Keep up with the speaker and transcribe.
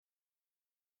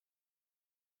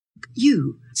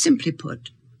You, simply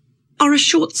put, are a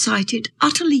short-sighted,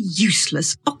 utterly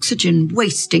useless,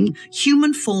 oxygen-wasting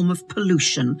human form of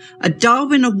pollution, a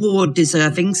Darwin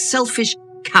Award-deserving, selfish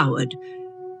coward.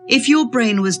 If your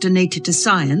brain was donated to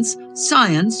science,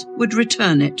 science would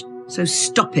return it. So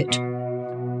stop it.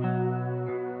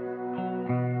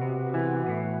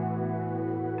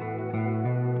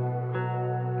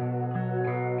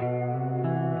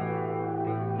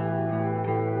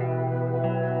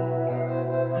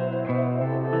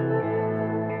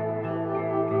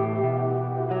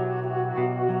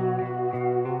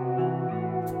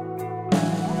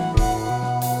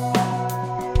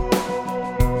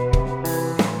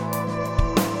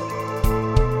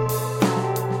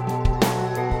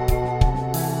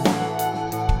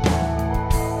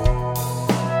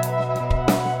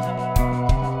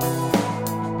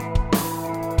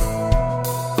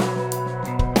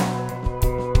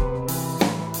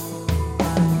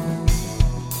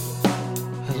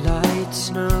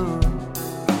 Snow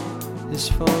is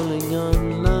falling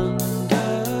on London.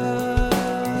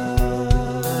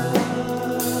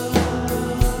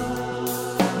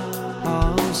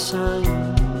 All sign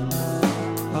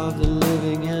of the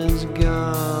living has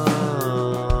gone.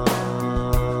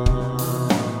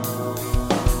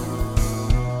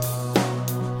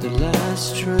 The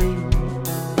last train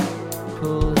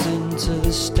pulls into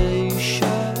the station.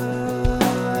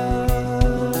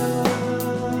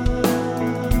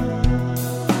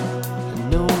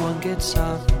 Gets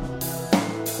off,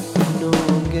 no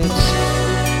one gets off.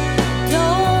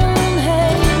 Don't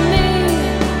hate me,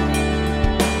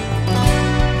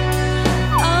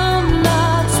 I'm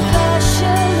not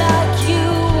special like you.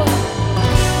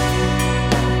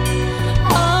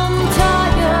 I'm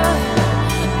tired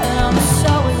and I'm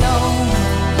so alone.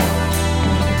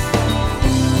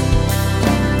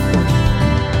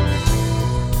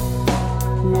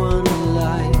 One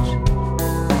light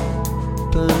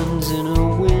burns in a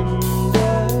window.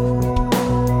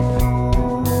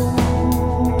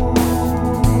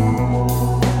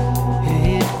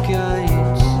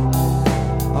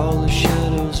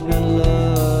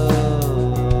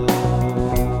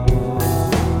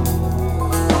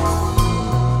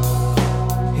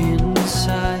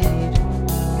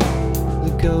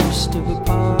 Ghost of a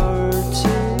party.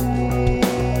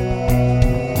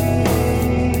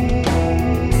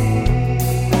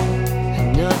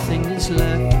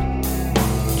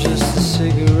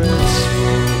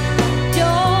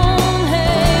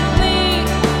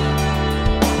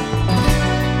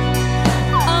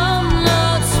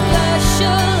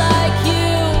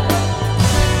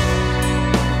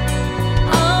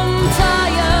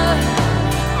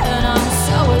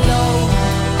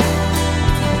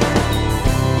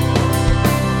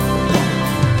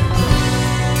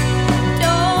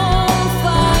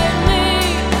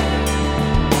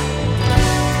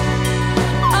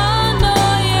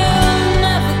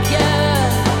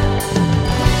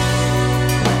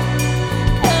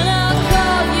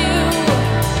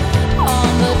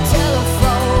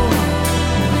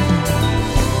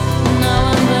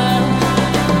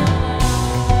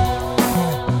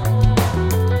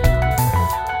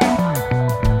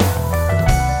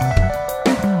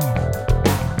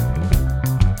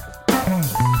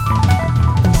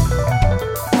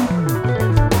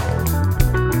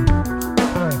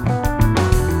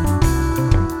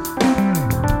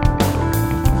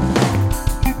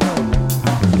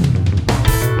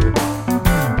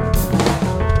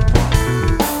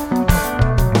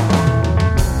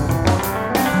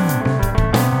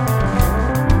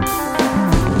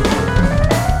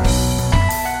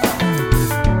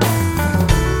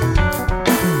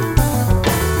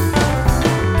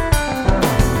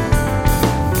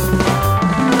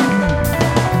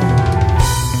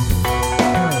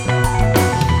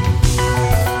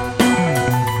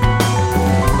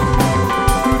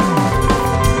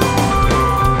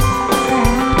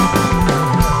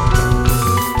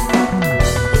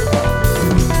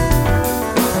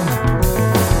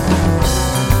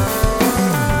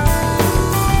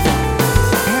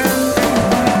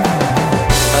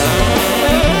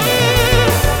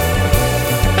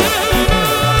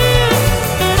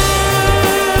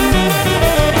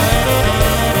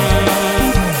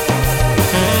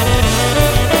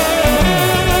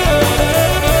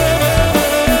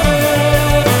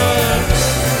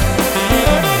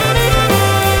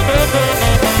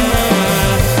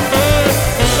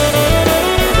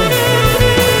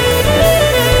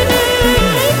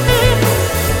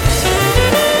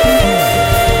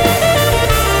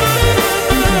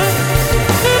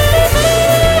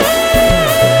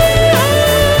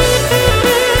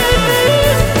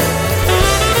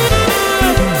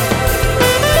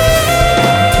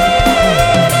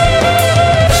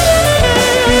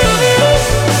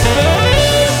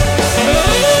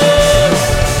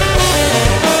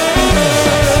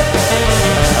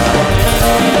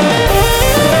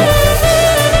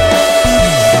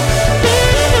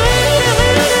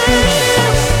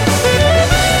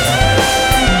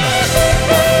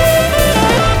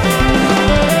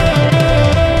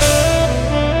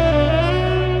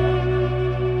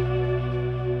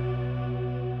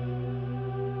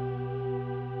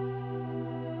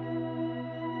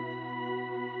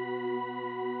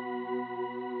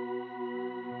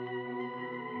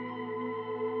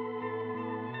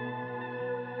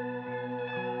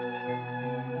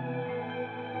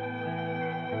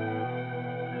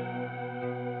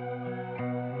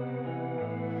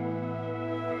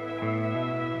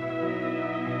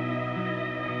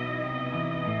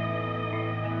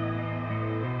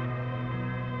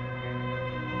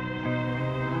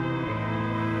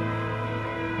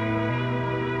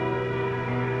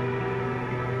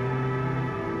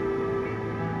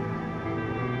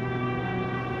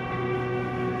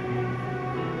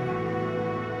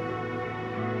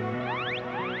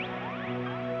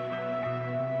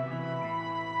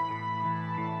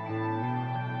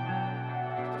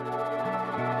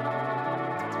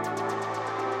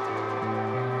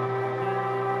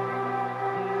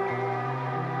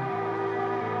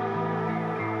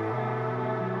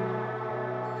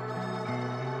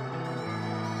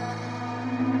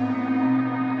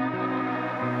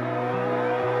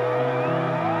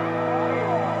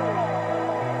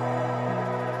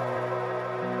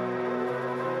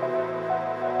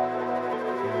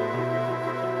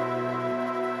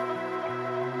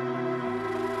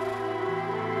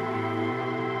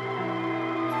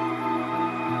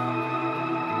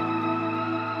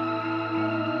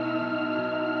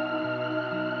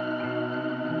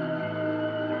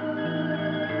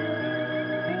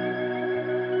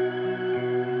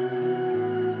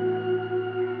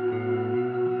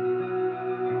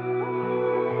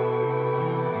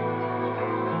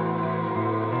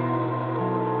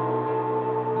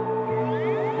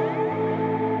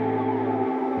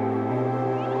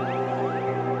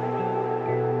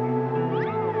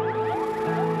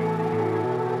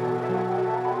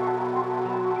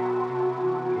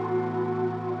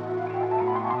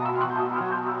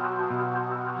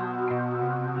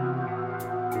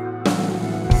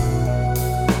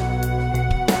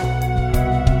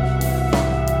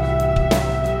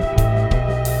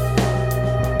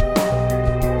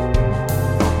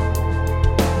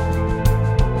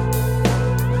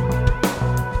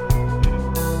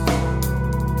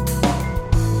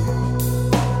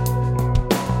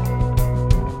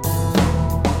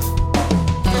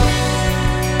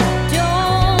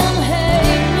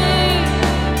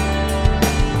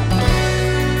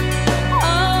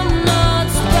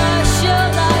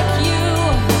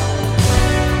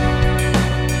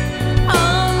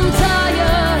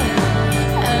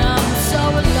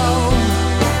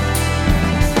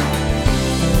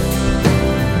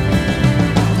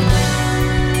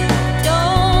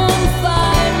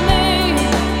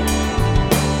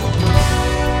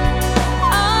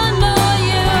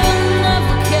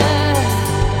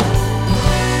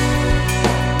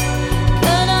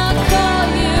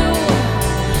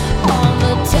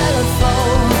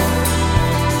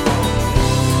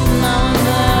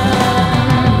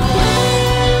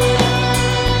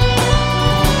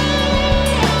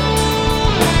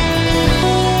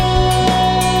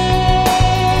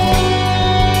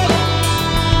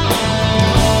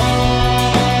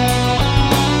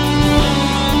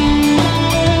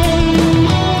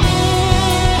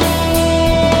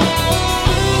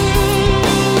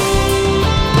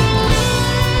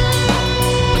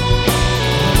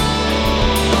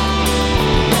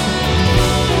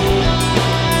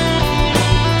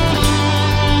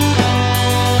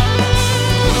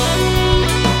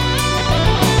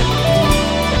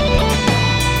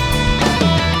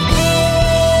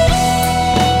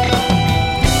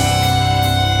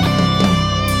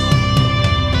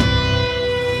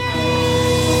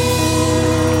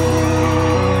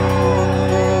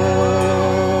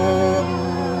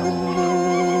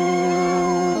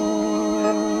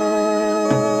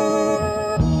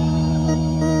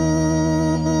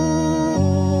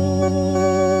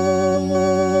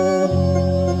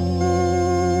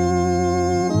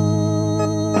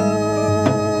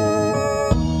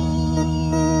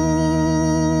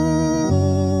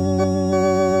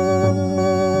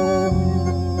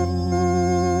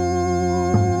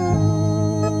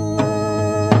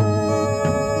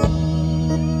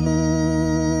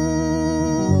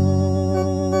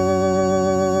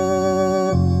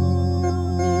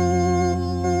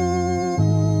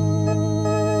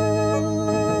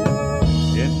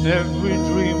 every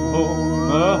dream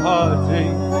home a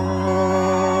heartache,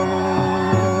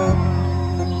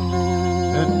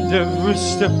 and every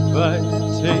step I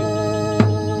take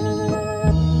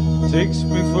takes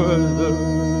me further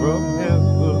from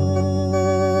heaven.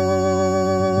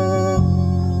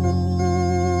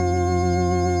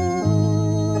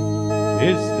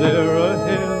 Is there a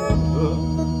heaven?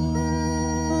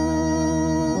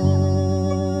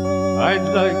 I'd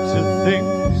like to think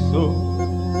so.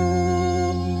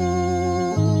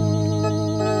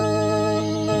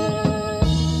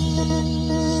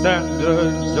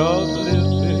 Standards of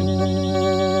living,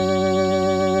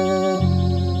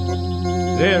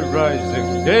 they're rising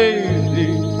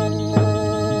daily,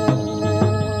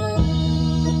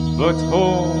 but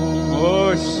home,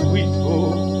 oh sweet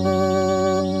home,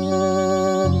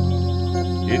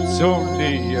 it's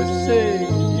only a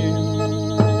saying.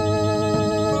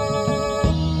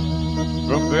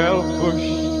 From Bell Push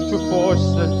to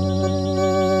Fawcett,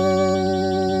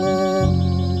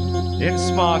 in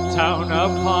smart town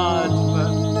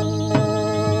apartment,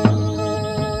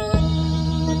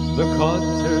 the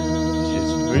cottage is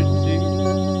pretty,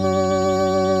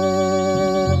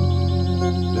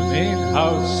 the main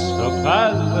house a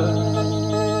palace,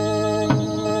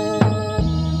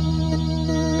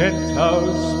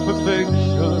 penthouse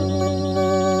perfection,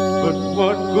 but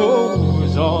what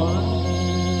goes on,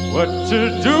 what to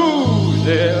do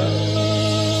there,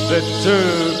 better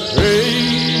pray.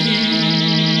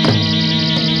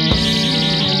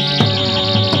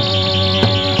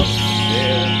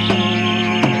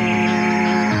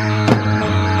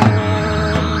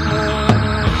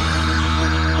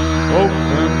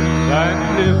 Open and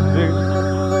living,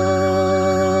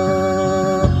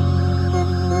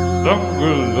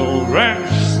 bungalow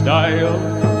ranch style,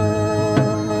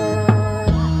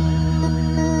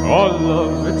 all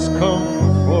of its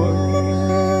comforts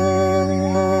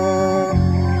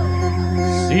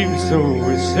seems so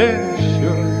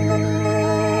essential.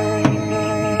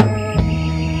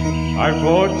 I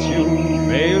bought you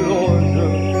mail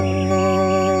order,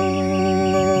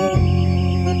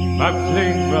 my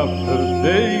plain rubber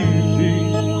baby.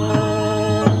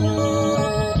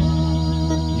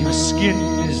 Your skin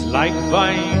is like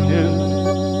vinyl,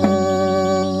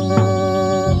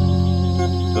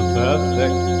 the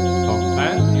perfect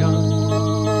companion.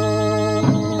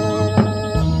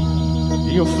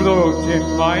 You float in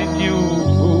my new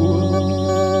pool,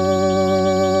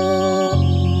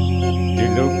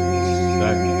 deluxe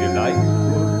and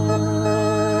delightful.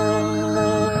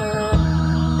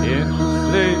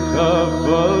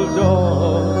 Inflatable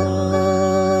door,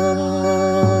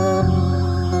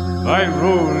 my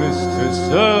role is to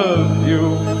serve you,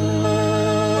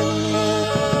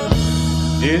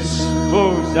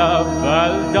 dispose of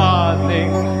our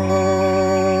darling,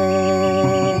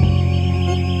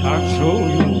 can't throw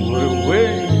you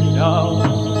away now,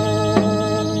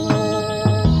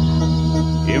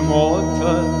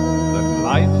 immortal and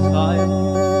life-size.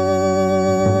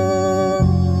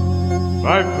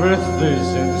 My breath is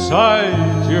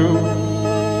inside you,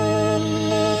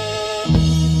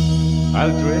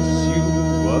 I'll dress you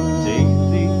up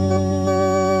daily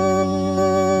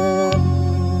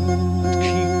and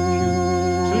keep you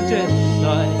to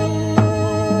death-side.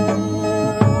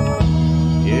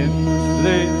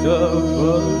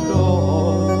 Inflatable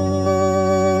door,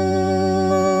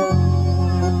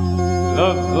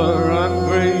 lover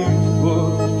ungrateful,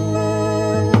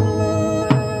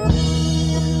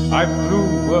 I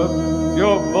blew up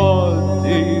your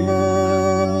body,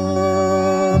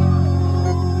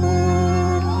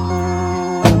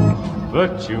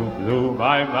 but you blew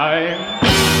my mind.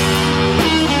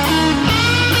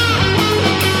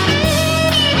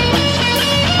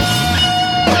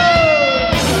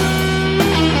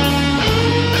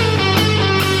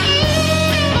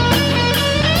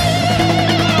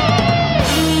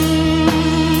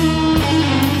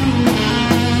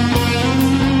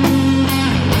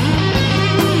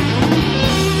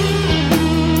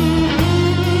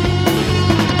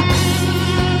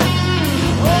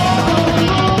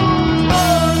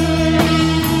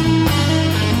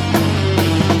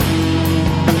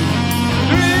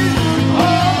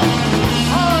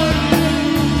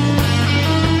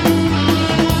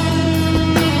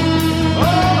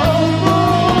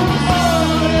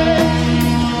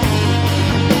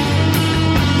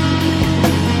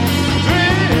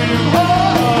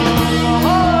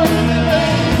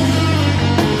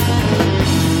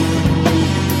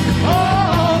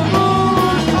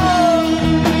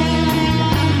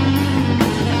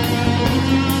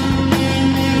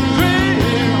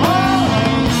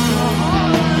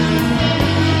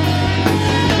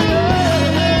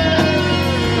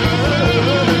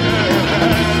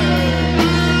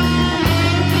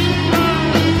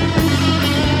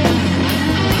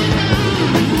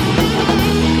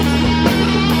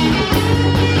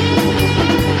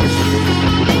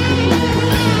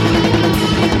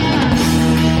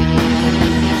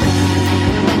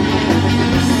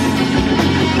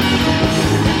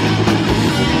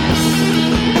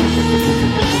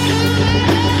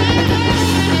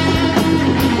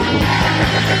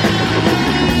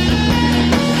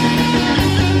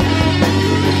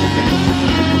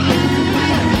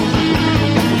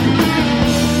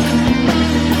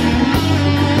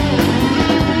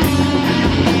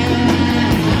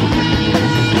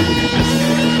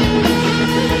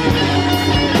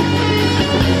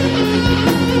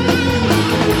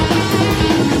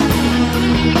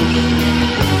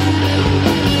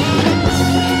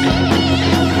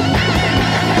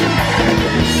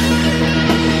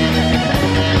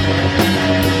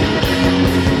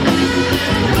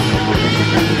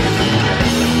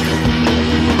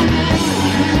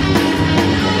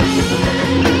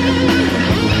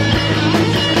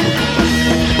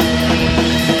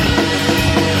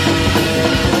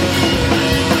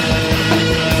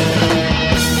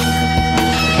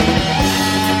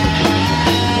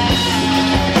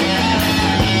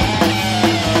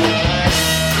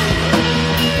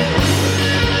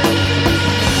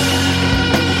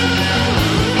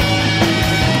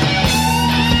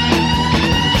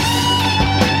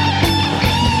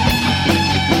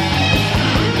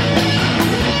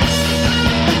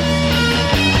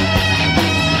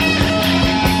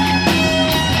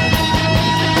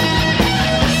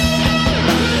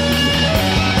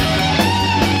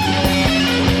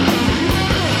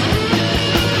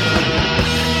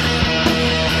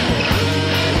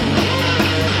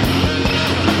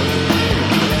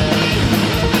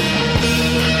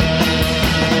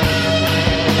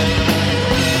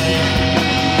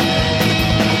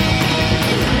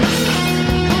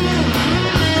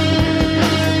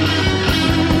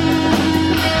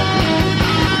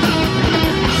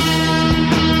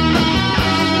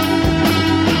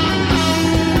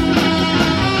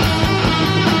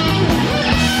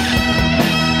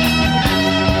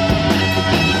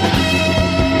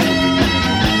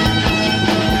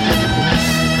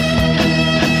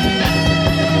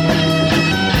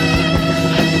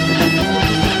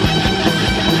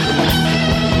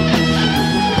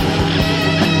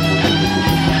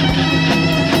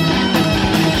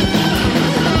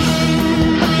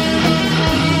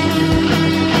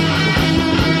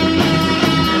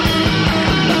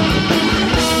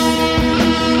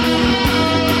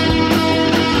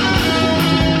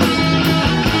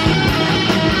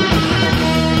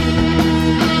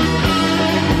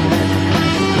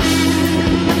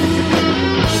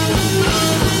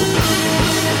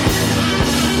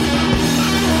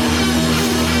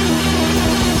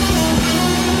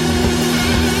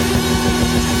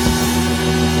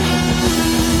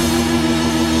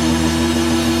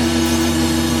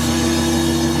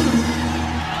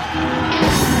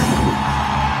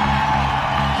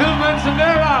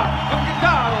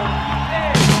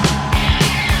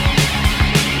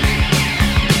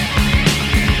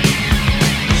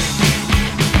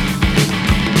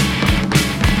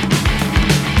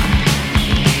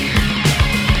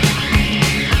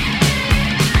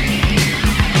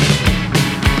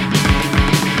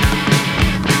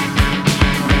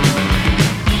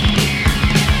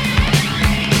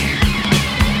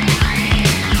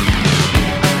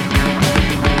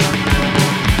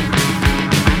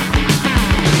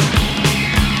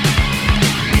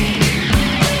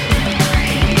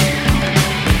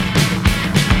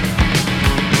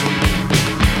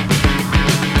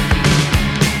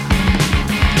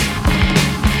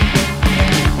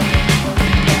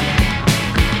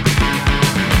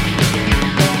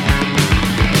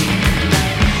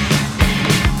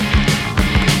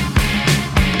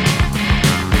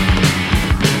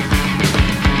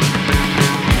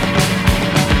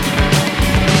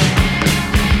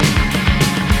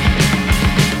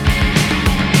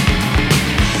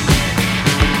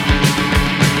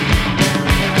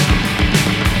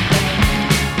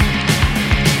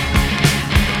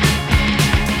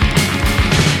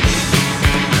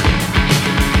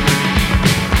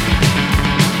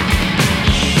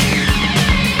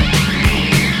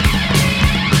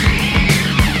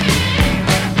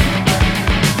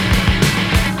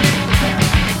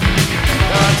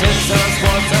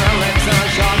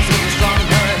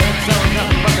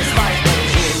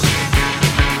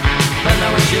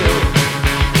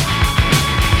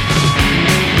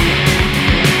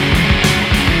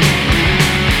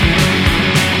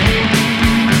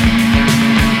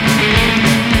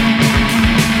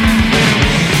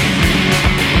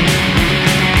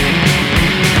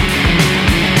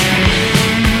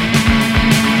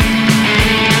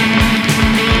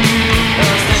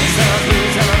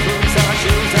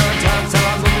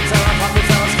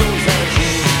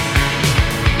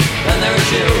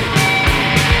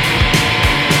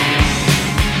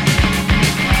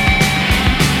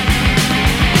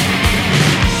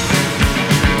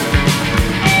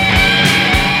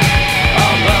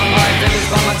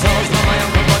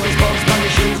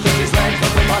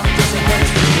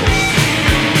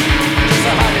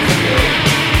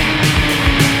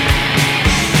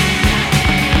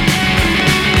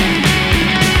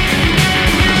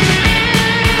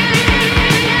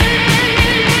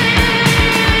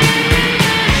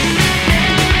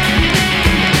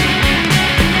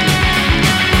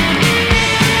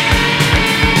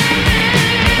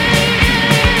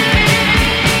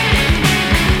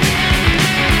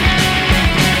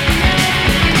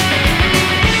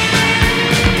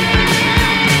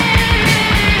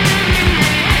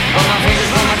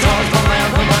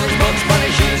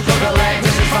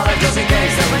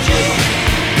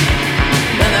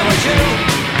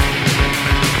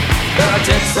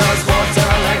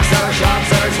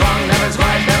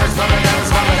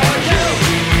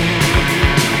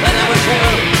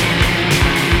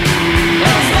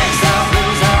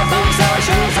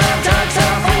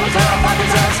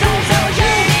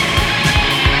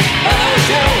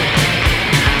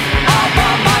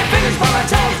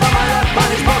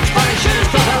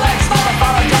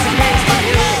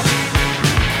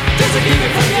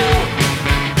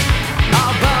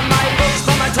 I'll burn my books,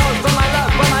 burn my toes, burn my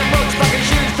love, burn my books, fucking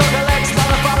shoes, took the legs.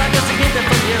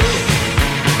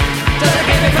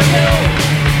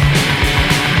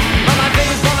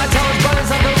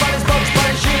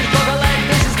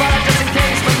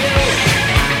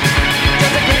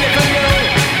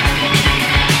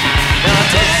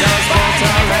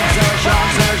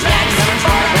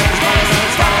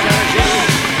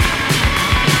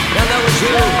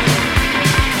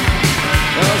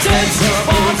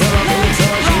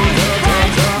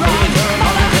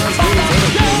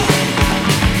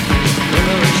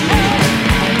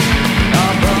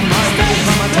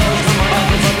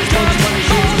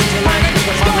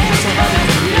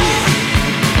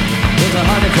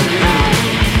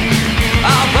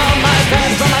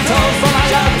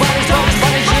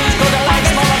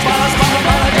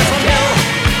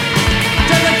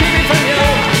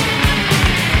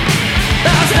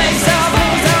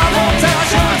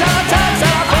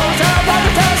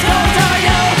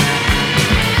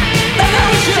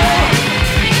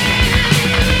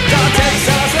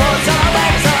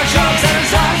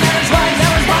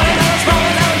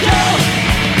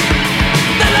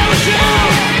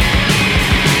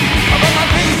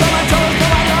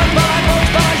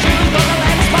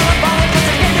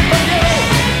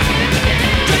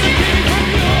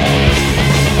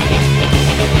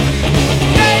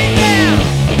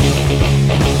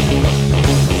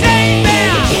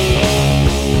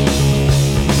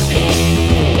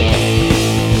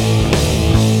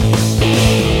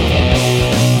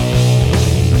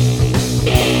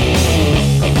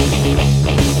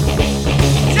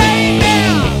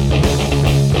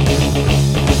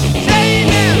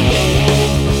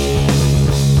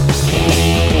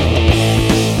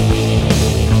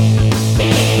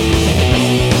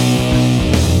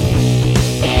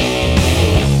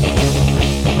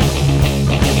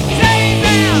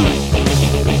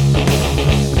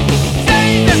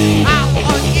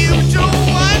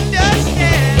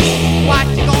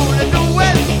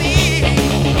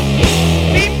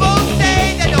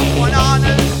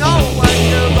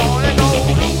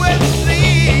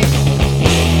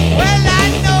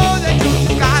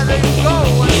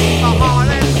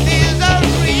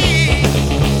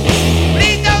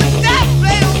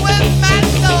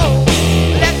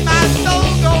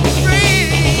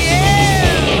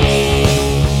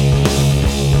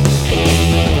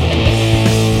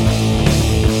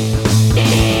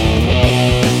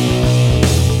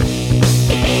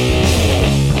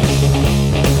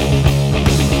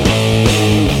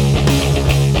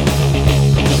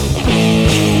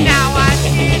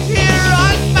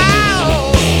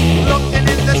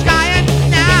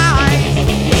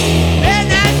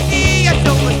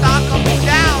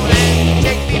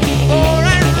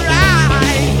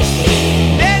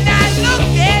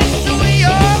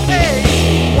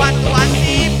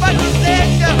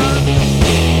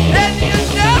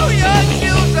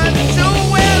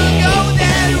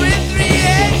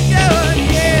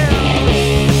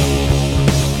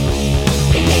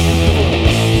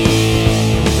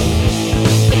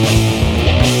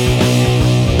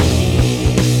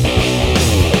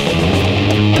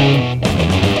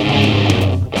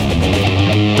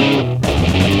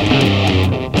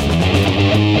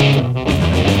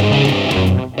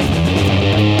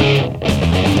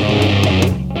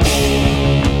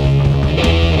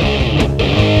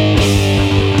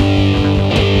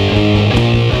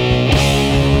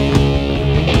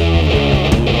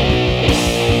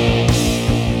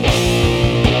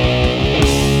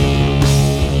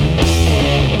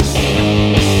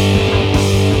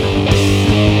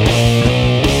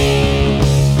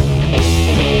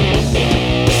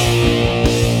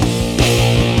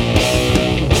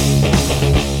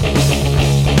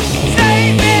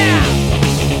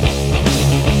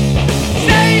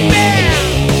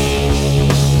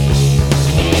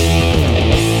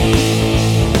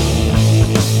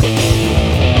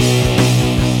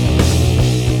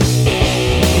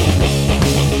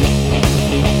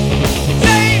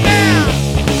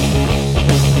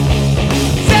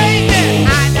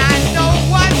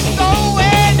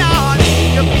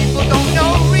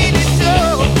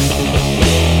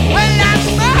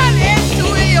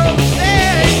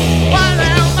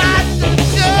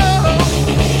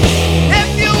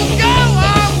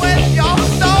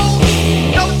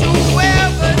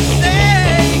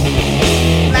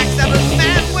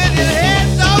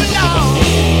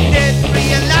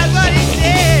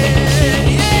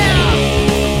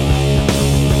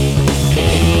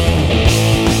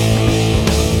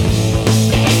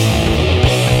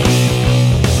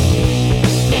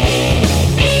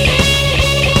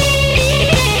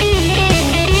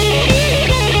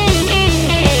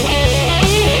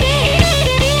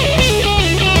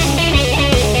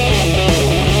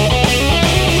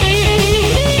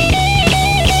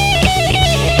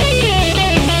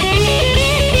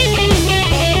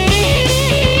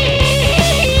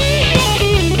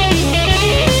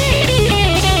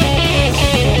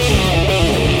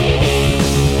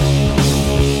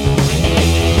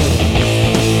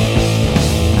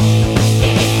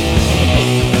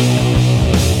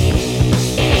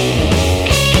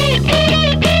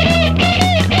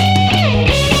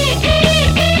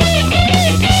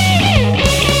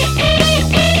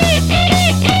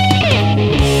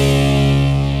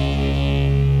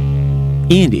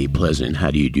 And a pleasant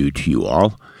how do you do to you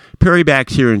all. Perry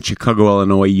Bax here in Chicago,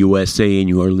 Illinois, USA, and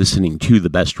you are listening to the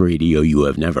best radio you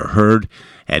have never heard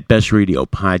at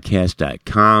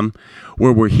bestradiopodcast.com,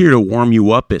 where we're here to warm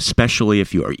you up, especially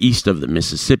if you are east of the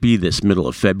Mississippi this middle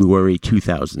of February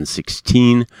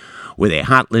 2016, with a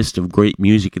hot list of great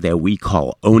music that we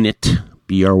call Own It,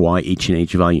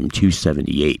 BRYHNH Volume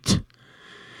 278.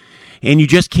 And you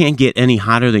just can't get any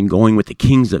hotter than going with the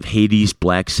Kings of Hades,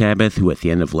 Black Sabbath, who at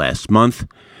the end of last month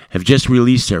have just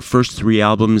released their first 3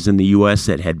 albums in the U.S.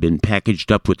 that had been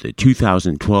packaged up with the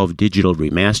 2012 digital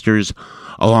remasters,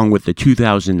 along with the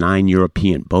 2009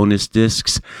 European bonus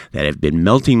discs that have been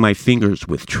melting my fingers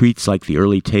with treats like the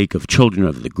early take of Children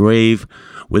of the Grave,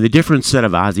 with a different set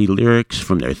of Ozzy lyrics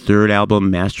from their 3rd album,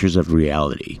 Masters of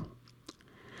Reality.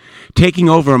 Taking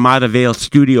over Maida Vale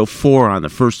Studio 4 on the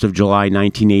 1st of July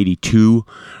 1982,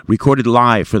 recorded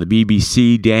live for the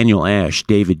BBC, Daniel Ash,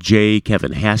 David J.,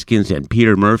 Kevin Haskins, and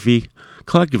Peter Murphy,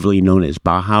 collectively known as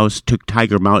Bauhaus, took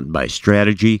Tiger Mountain by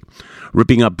strategy,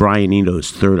 ripping up Brian Eno's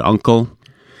third uncle.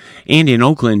 And in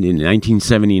Oakland in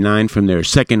 1979 from their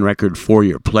second record, For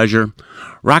Your Pleasure,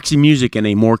 Roxy Music in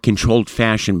a more controlled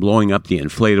fashion blowing up the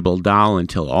inflatable doll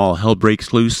until all hell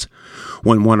breaks loose,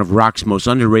 when one of rock's most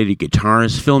underrated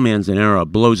guitarists, Phil Manzanera,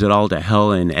 blows it all to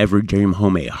hell in Every Dream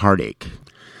Home a Heartache.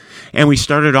 And we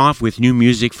started off with new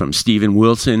music from Steven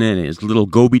Wilson and his little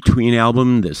go-between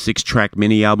album, the 6-track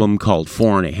mini-album called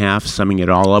 4.5, summing it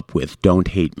all up with Don't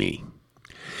Hate Me.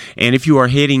 And if you are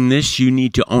hating this, you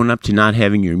need to own up to not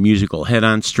having your musical head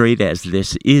on straight, as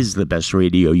this is the best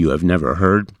radio you have never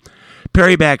heard.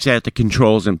 Perry Bax at the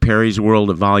controls in Perry's World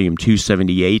of Volume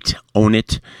 278, Own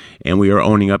It, and we are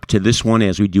owning up to this one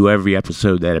as we do every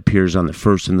episode that appears on the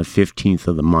 1st and the 15th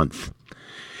of the month.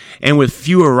 And with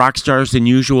fewer rock stars than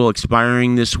usual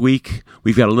expiring this week,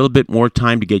 we've got a little bit more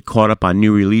time to get caught up on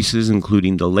new releases,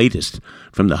 including the latest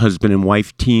from the husband and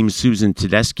wife team Susan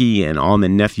Tedeschi and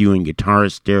Allman Nephew and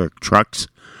guitarist Derek Trucks,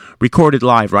 recorded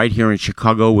live right here in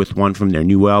Chicago with one from their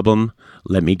new album,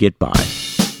 Let Me Get By.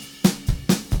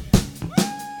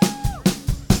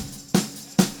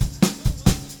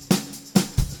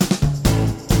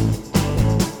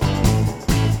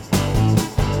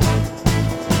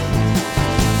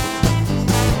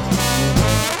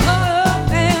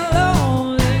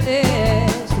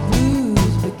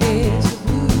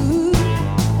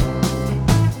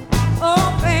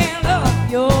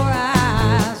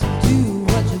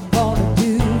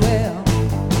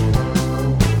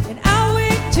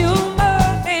 Too much.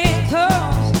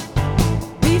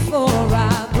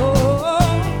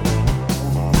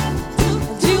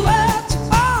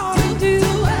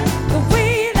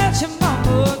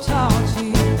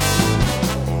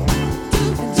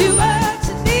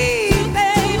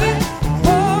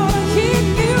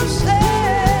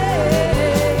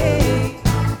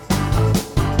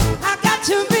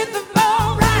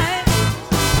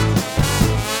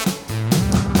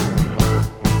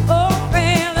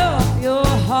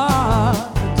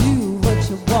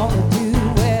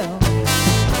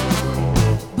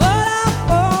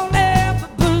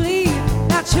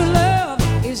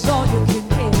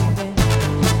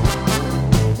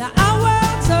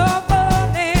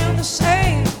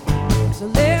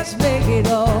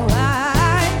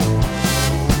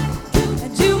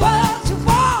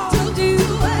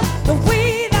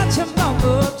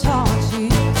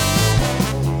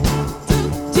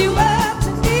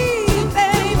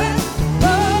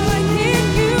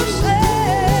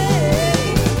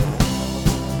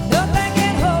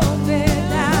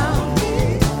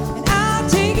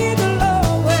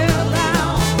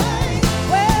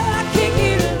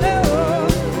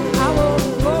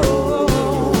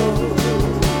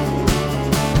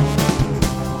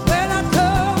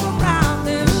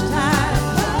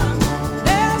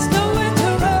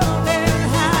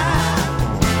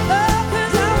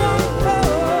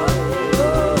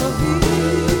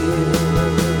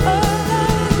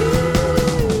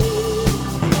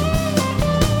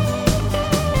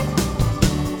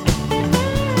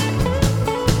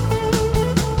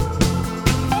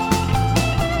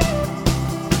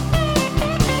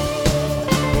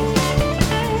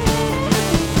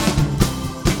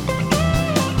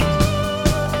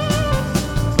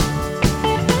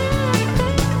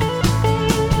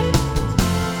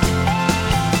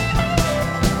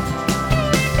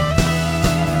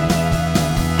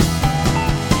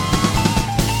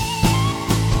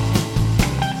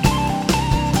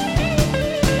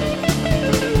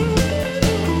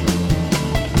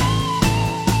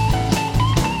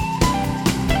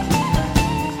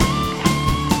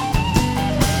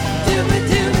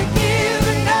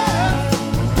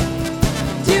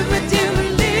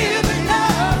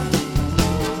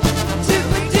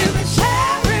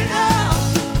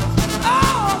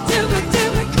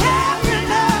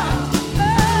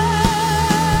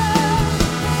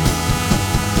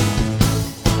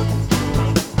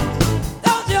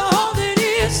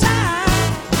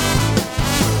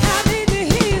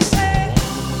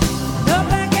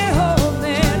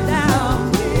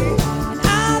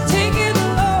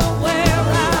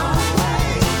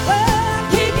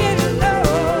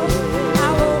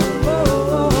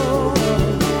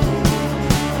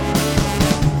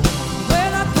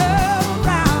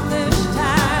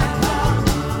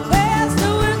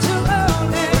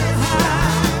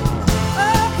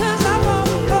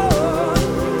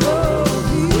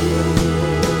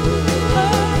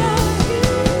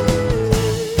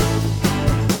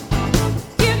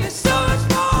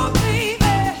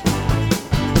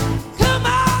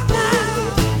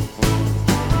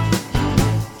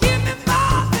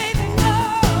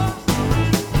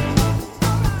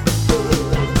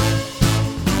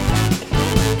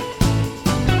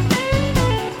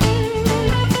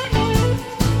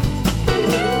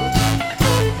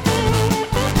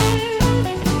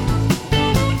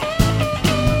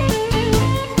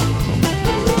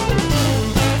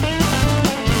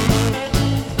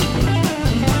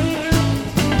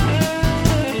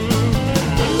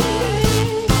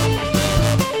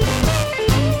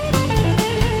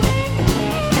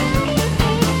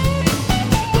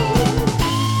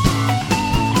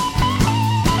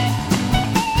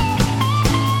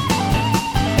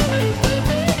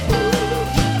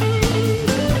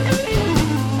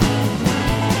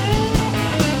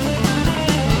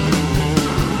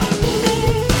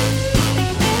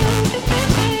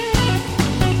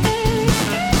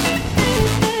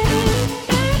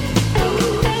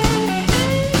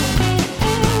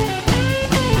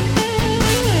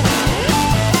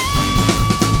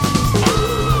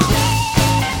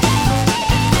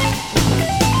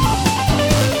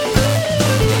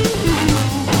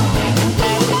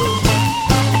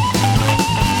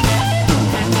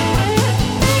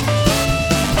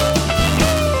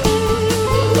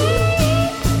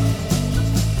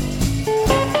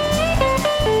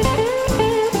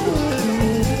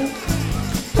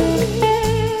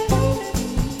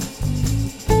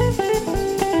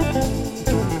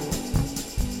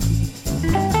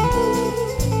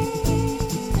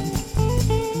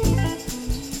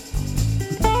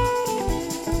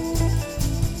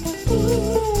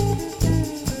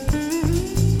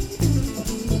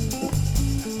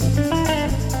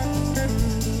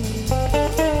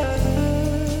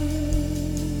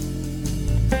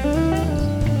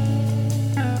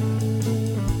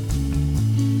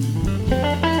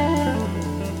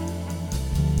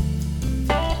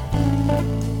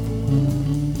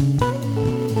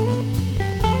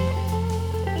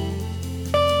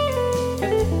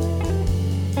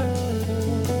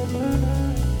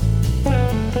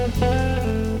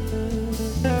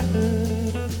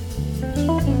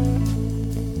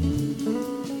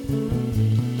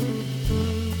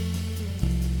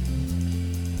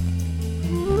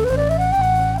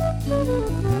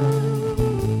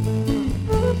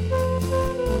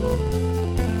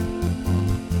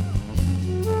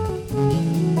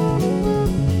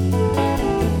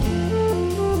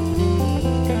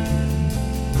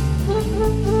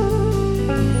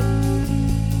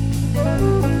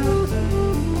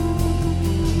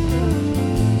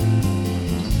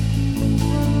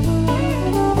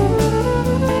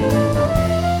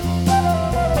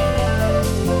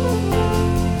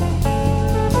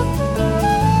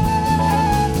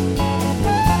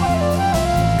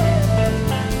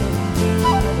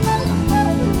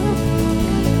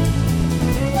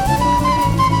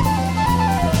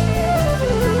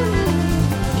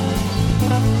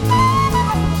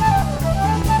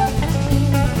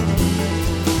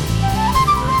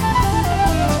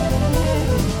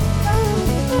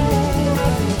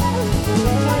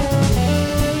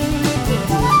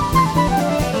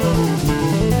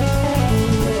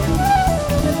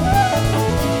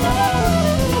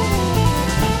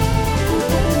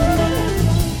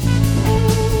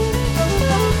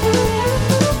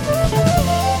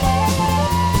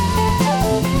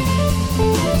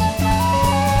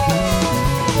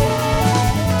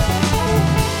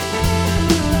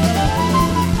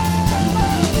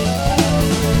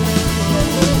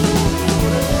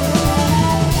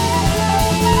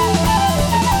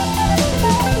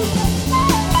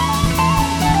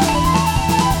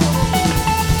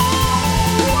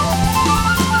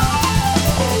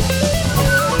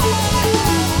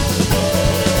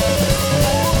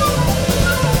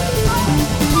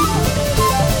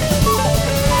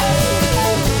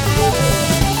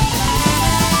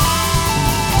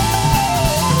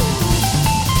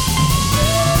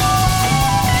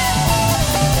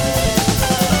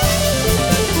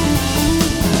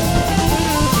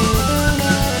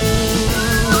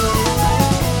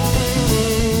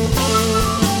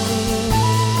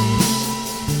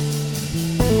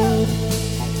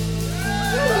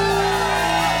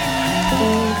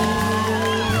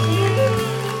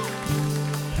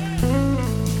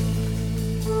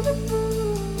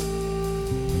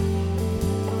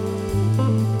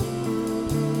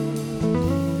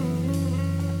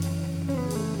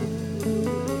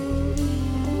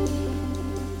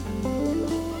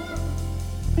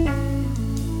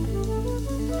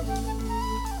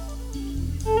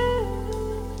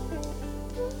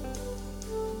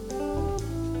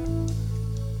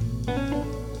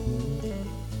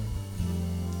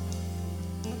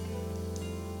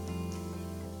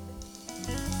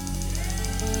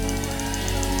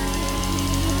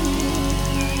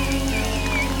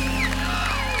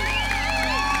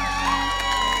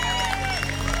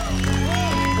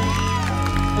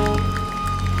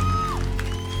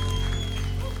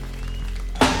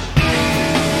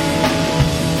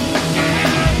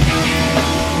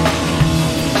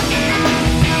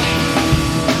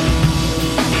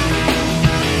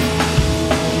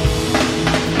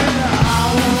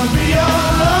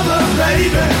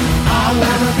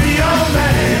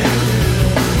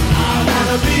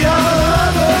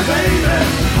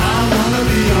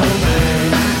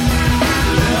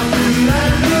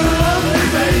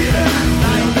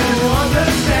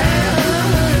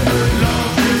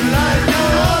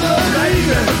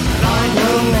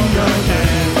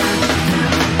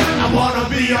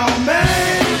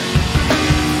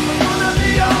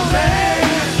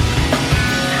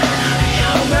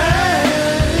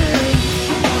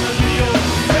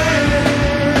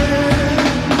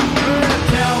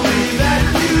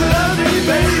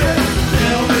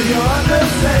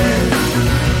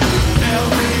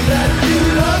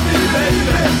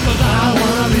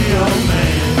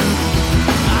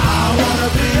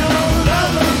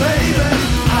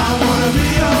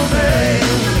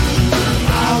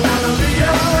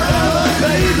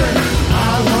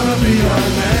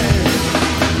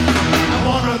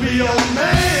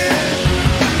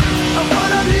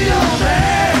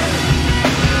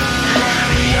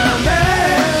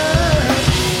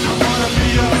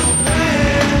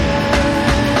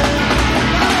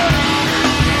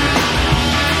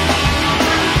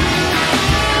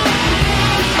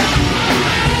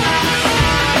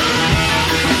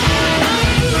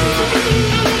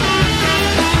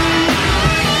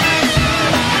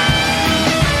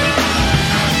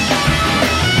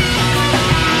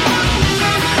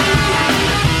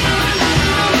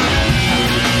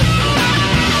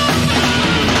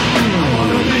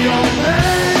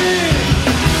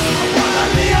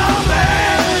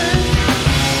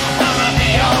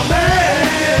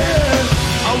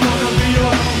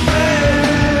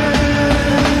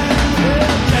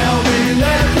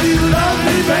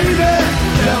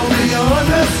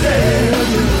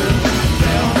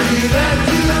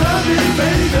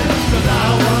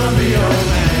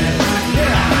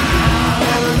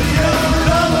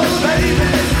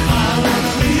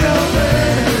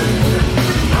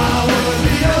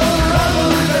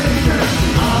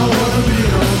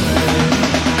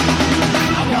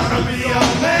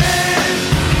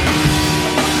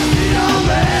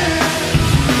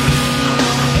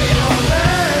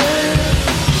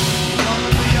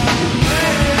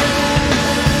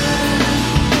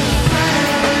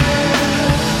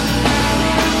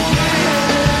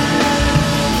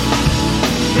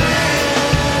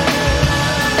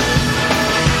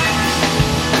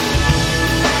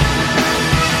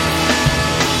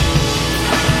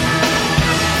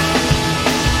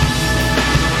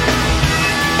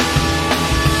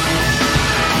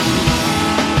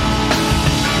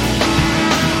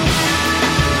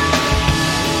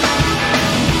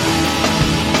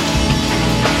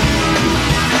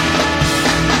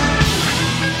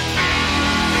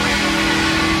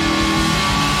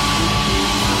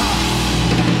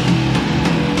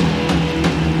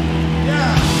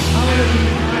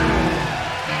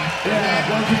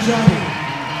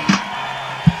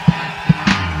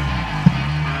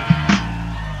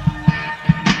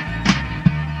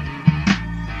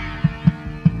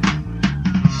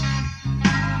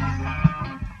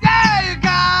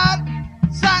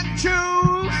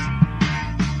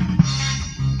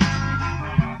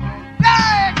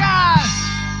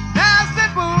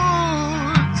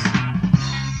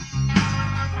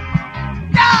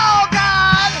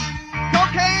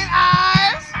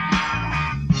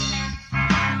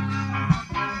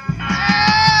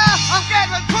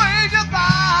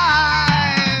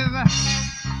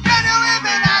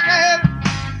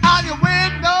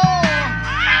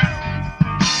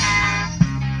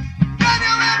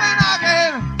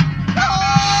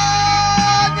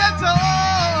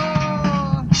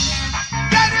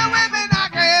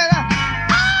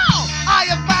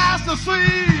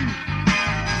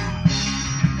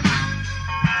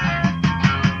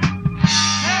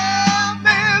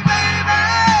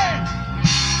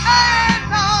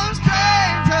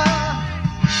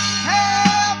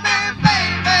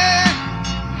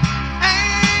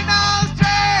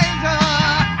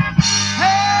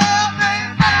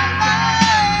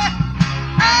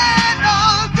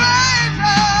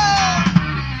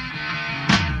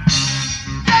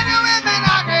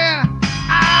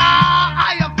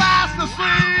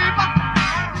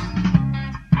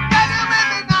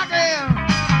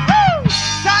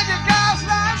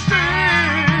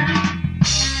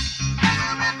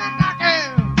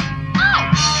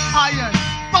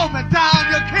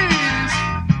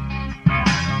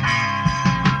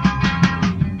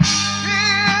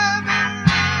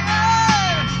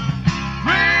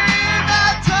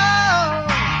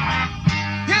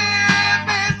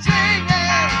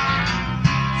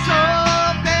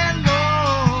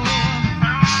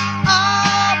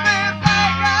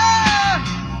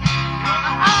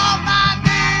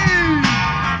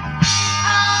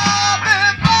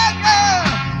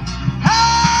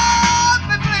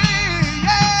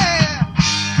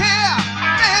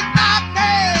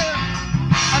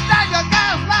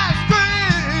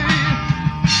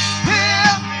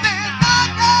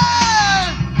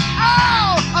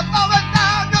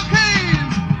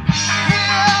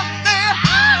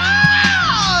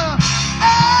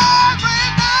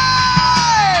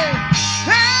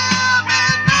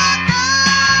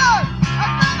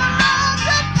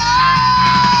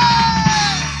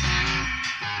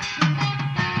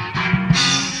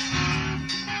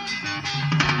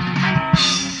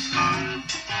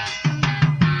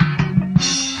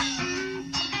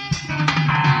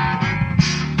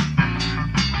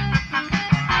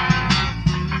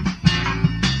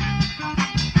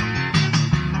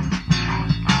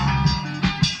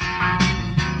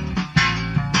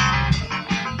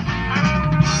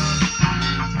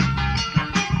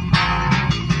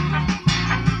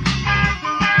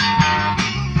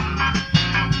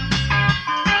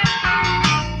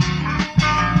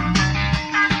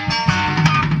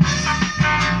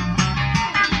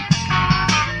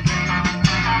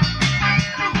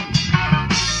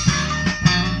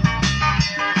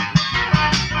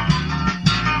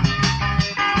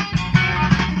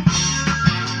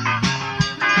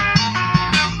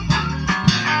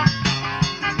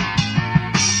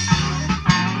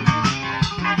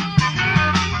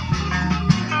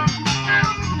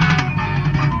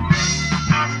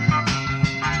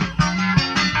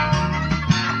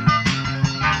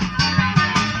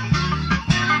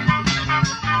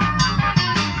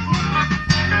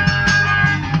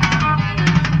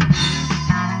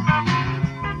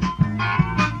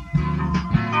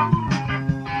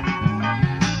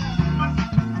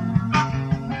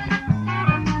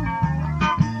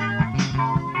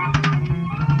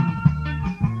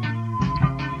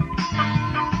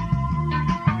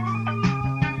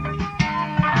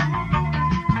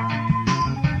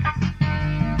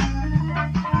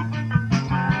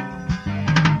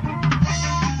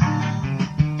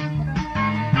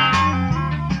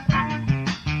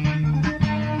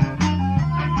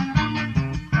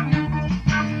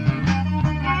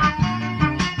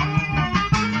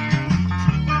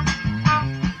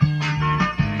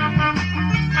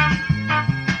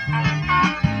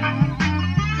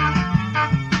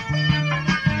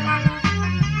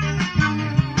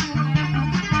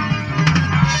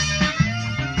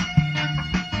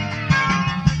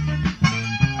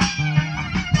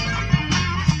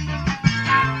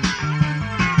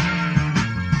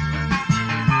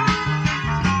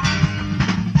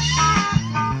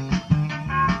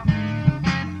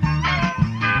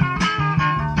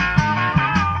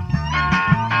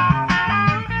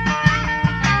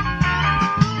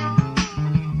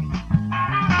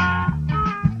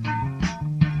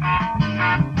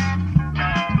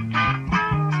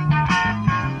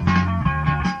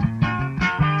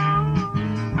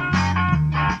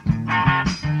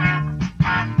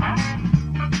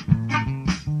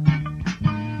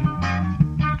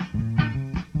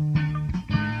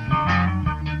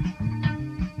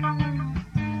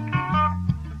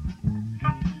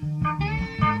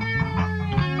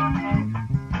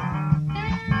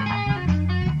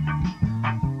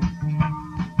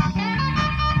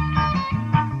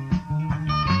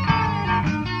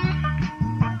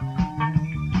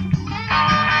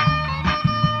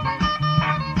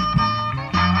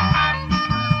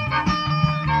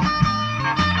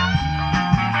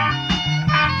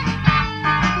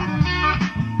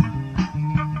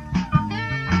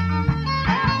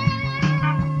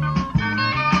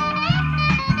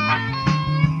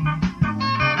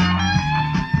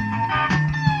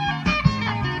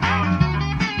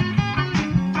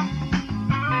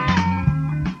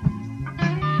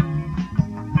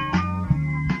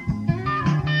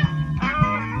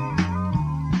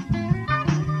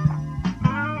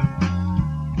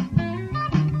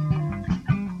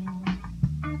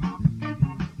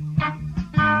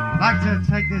 I'd like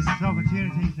to take this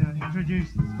opportunity to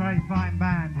introduce this very fine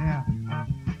band here.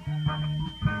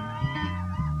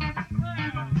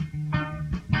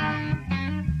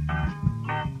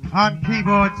 On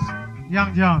keyboards,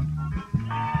 Young John.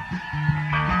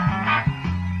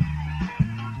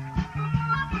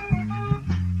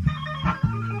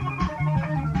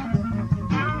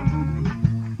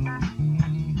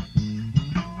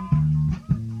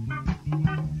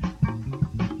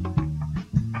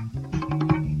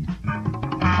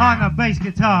 On the bass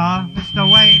guitar,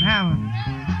 Mr. Wayne Hammond.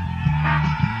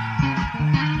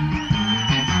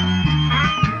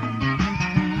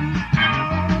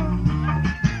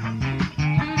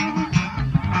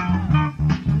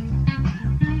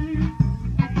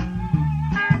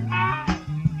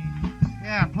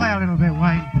 Yeah, play a little bit,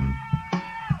 Wayne.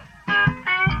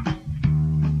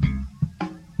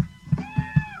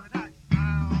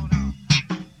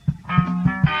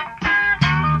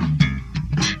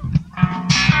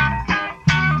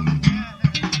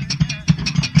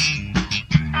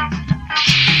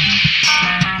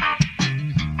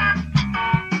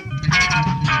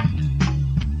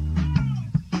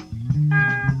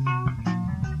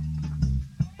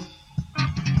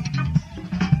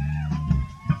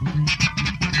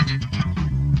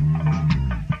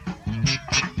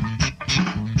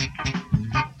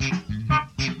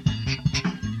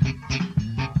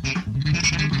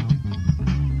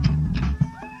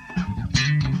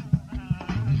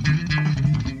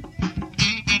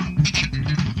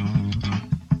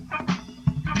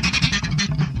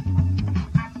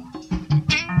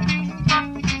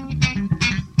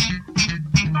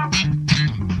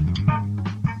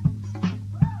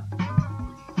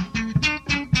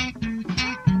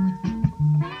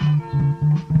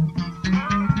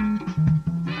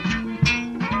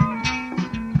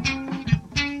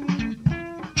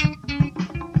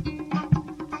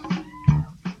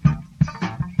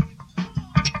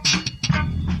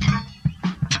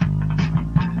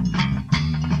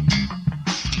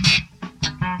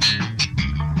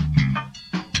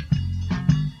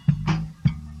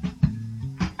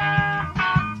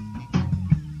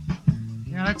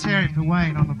 Let's hear it for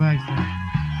Wayne on the bass there.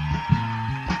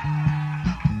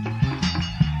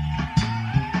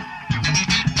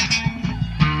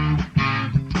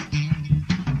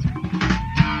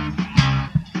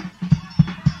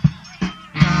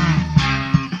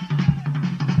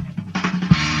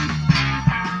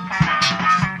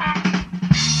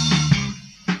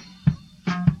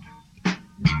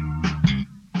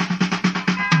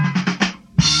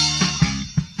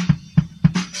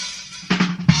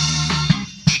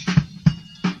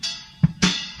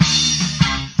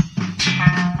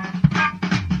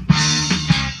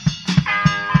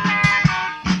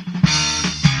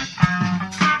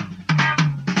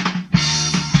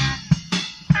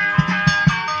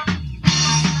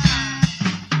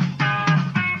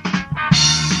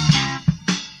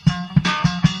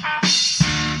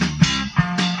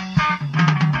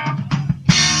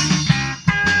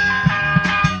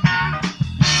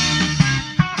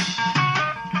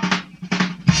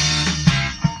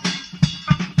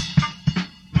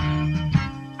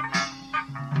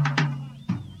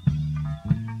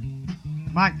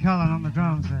 Mike Cullen on the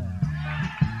drums there.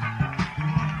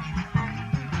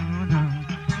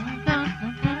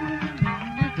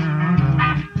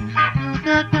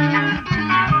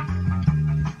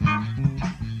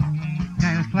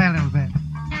 Okay, let's play a little bit.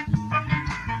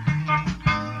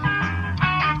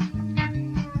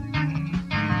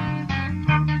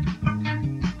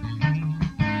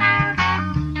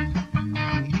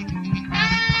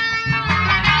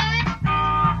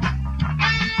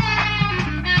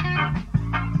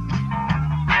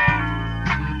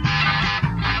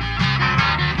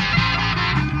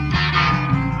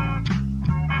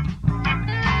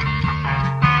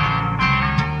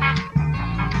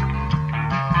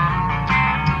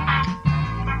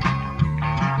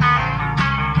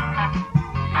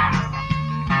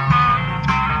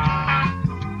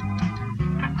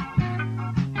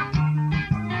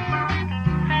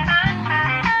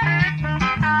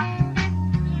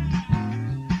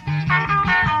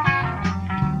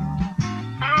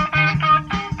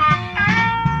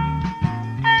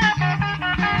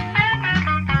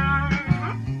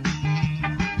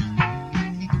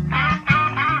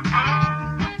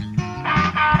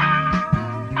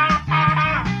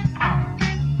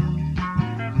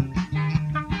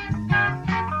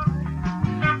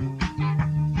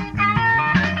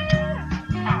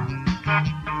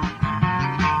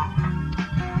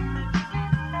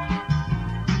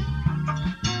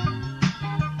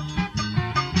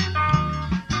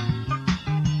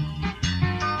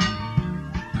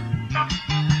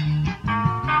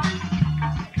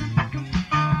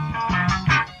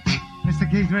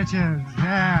 Keith Richards.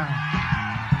 Yeah.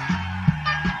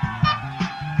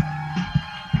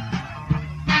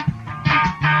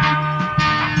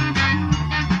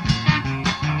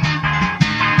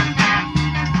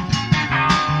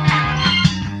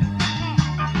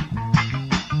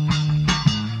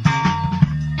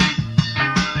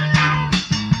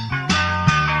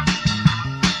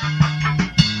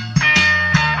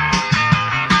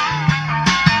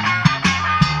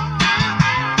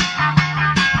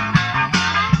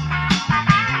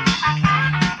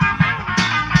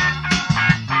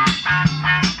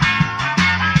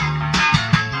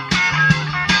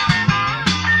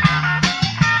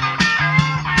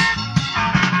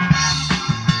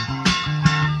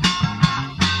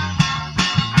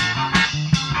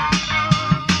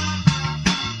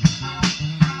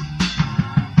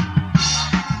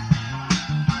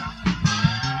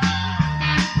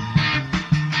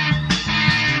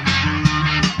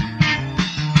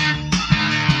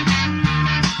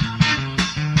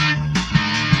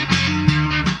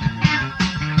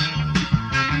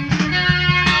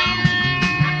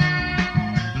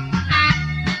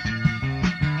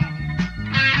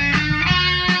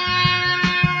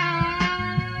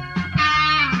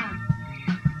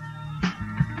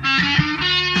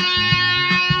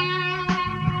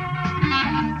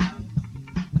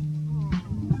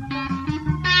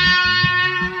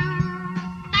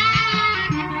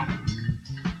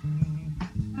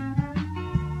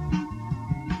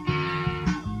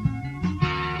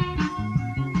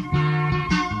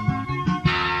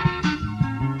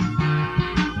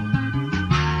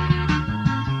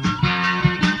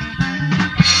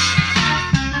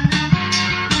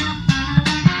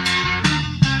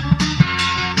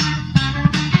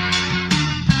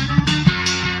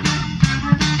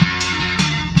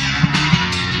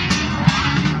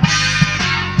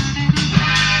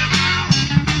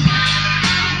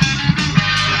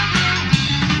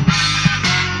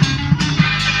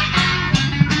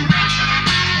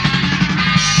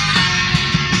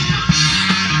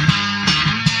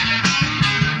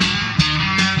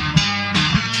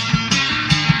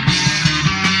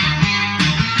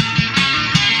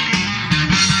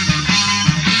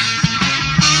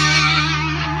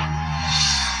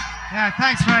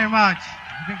 Thanks very much.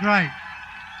 You've been great.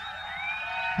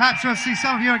 Perhaps we'll see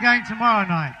some of you again tomorrow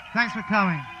night. Thanks for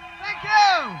coming. Thank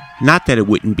you! Not that it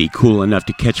wouldn't be cool enough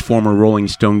to catch former Rolling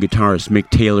Stone guitarist Mick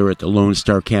Taylor at the Lone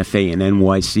Star Cafe in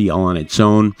NYC all on its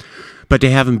own, but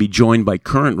to have him be joined by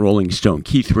current Rolling Stone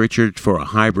Keith Richards for a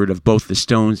hybrid of both the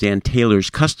Stones and Taylor's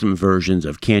custom versions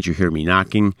of Can't You Hear Me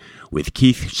Knocking, with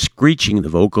Keith screeching the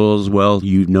vocals, well,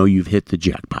 you know you've hit the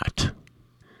jackpot.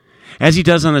 As he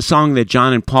does on a song that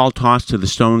John and Paul tossed to the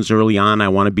Stones early on, I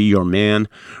Want to Be Your Man,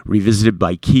 revisited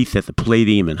by Keith at the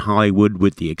Palladium in Hollywood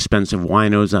with the Expensive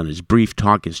Winos on his brief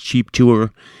Talk Is Cheap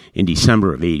tour in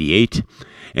December of '88,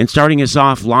 and starting us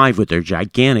off live with their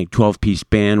gigantic 12-piece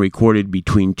band recorded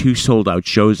between two sold-out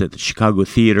shows at the Chicago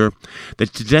Theater, the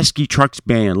Tedeschi Trucks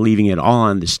Band leaving it all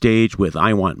on the stage with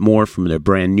I Want More from their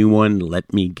brand new one,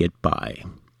 Let Me Get By.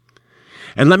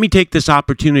 And let me take this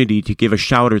opportunity to give a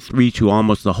shout or three to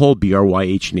almost the whole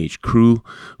BRYH&H crew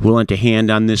who lent a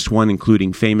hand on this one,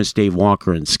 including famous Dave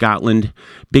Walker in Scotland,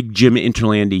 Big Jim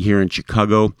Interlandy here in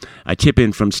Chicago, a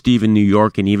tip-in from Steve in New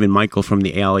York, and even Michael from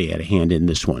the Alley had a hand in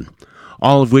this one,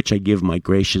 all of which I give my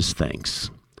gracious thanks.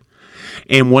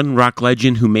 And one rock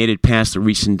legend who made it past the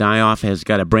recent die-off has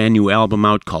got a brand new album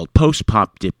out called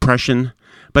Post-Pop Depression,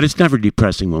 but it's never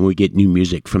depressing when we get new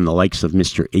music from the likes of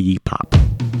Mr. Iggy Pop.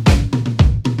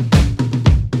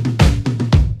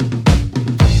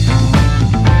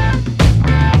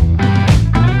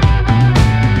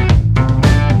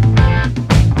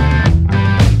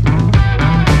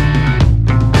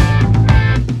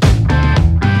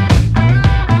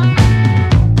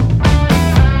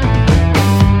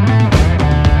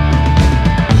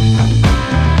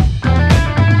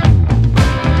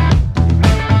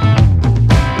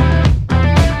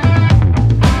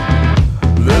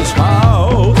 This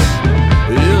house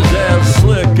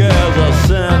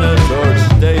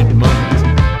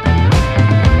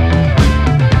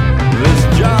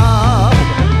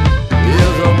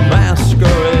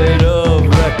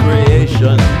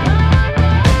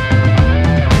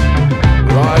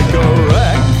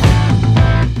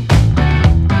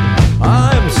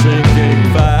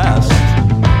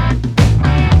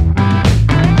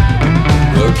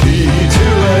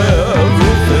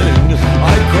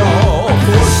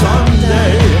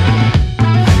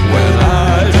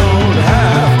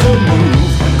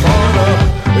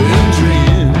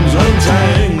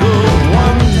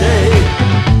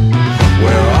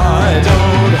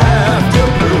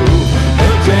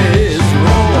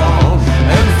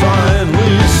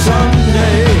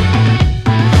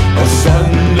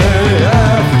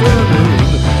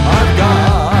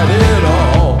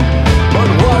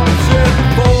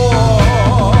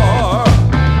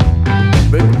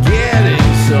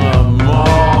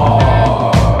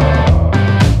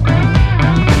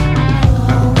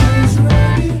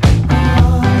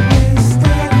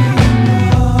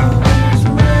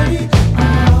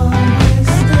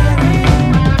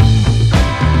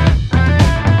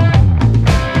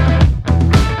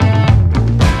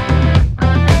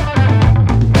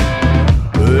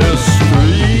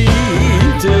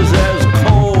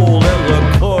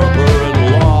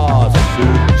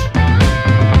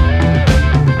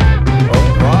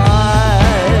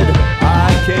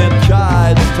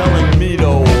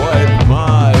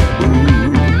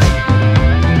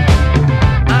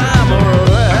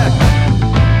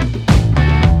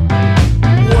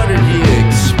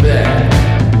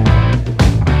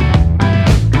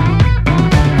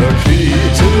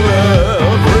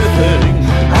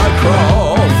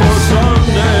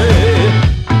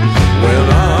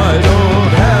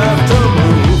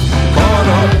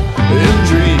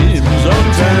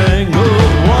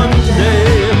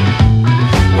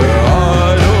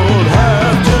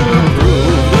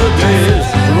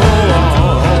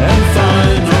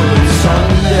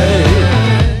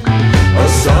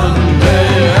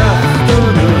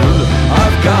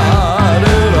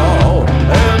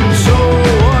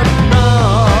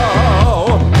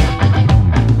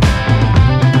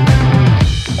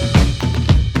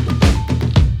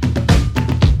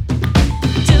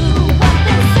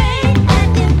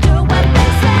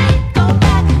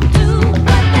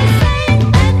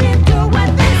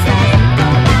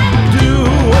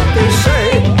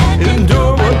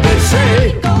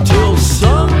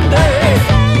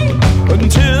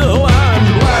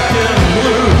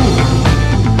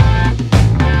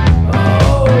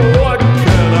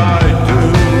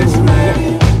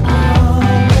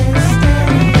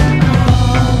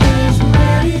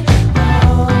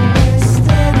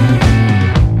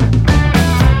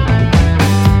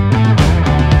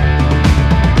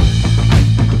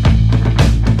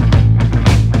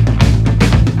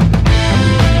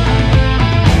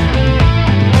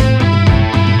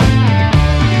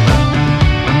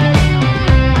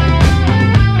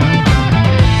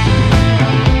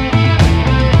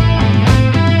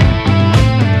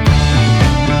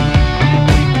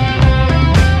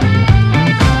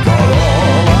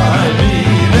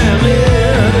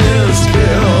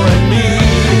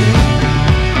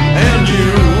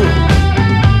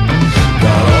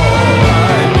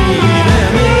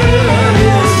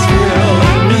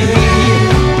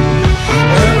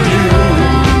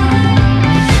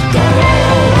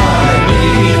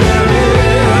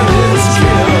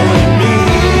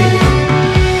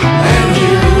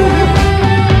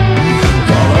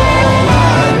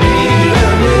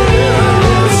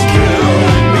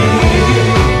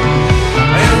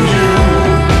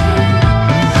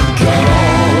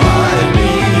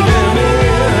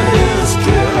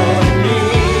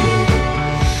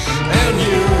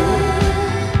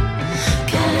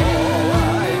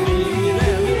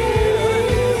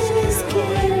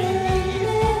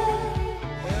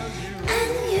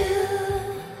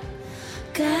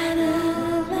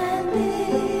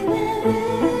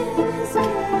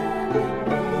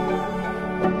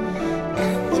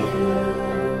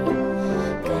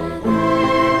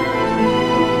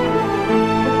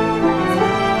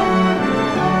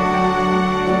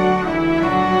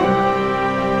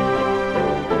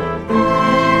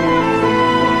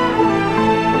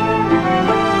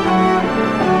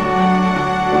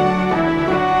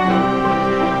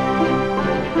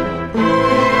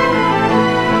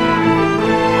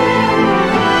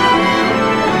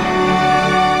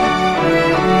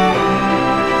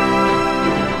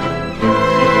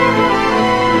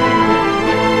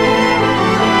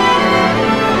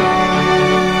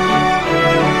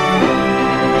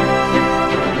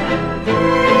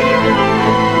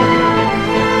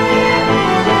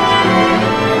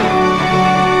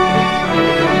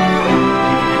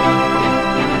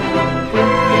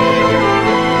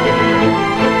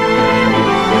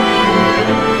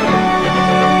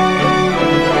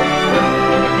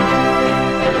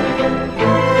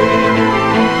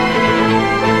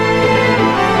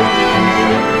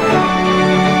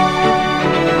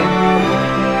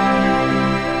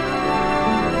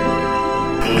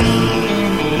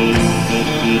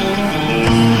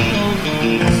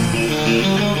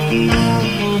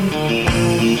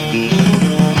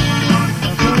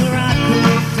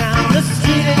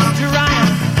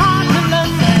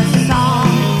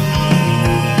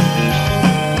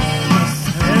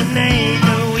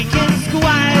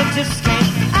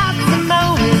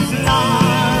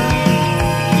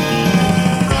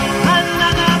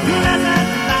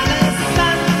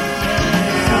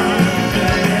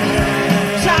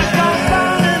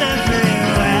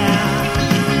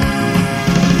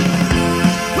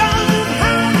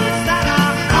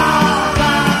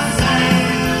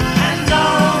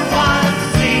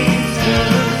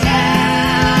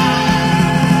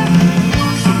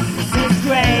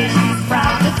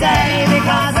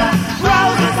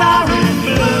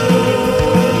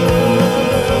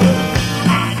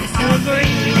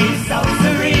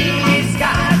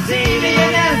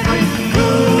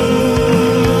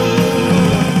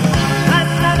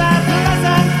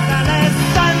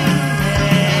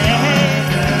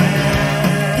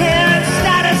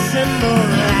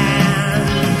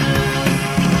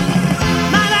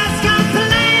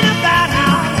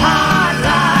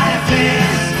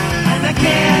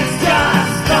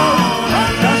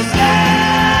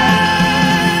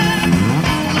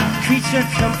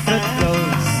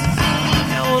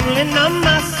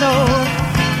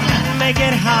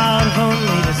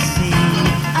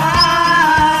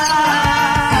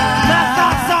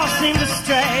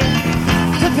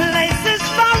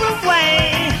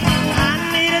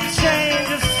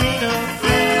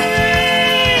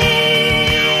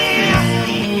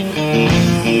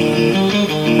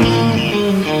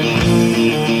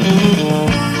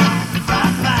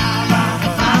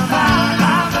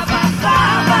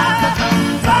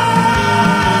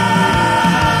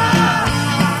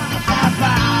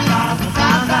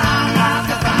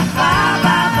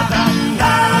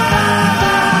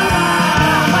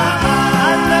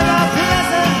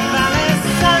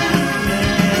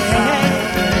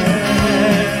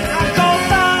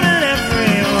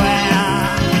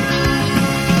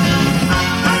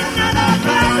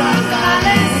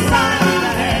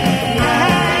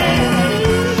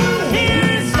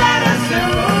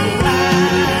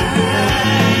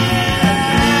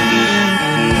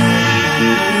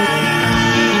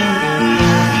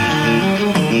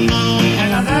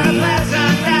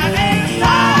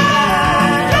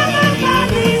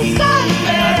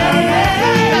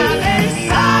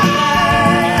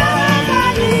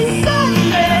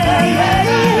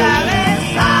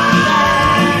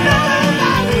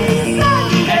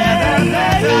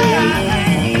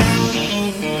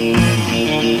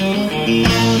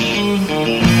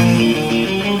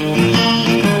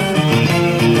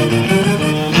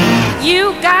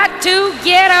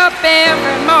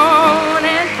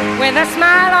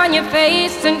smile on your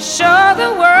face and show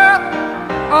the world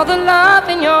all the love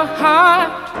in your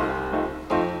heart,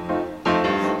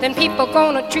 then people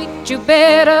gonna treat you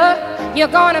better.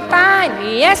 You're gonna find,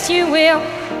 yes you will,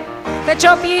 that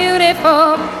you're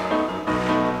beautiful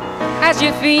as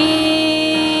you feel.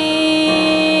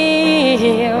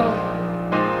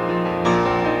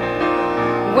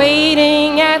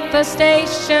 Waiting at the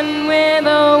station with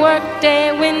a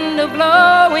workday window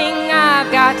blowing,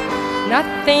 I've got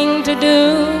nothing to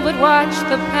do but watch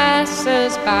the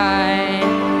passers-by.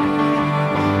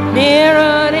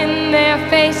 Mirrored in their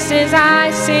faces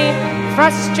I see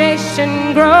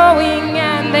frustration growing,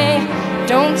 and they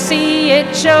don't see it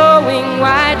showing.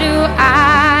 Why do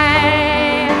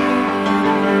I?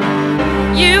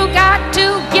 You got to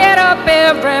get up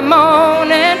every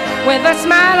morning with a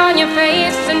smile on your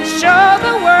face and show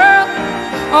the world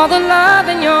all the love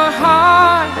in your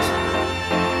heart,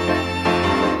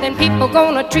 then people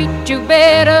gonna treat you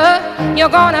better.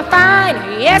 You're gonna find,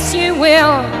 yes you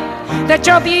will, that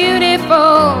you're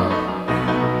beautiful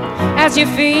as you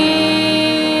feel.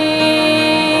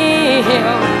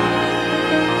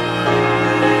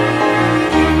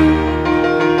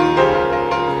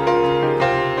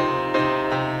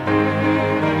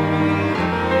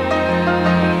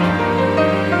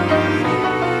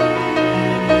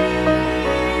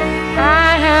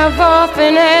 I've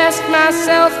often asked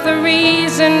myself the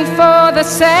reason for the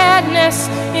sadness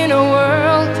in a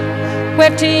world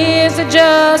where tears are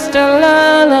just a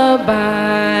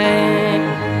lullaby.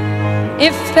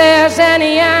 If there's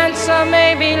any answer,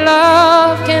 maybe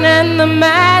love can end the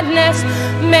madness,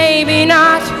 maybe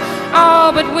not.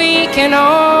 Oh, but we can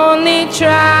only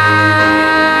try.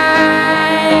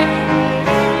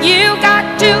 You got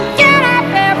to get up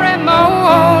every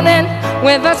morning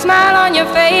with a smile on your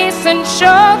face and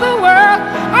show the world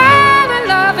all the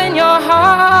love in your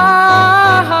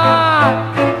heart,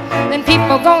 then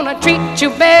people gonna treat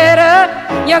you better.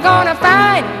 You're gonna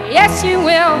find, yes you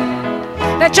will,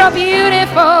 that you're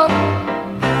beautiful.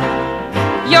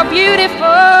 You're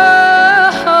beautiful.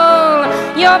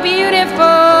 You're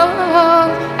beautiful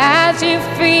as you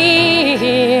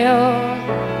feel.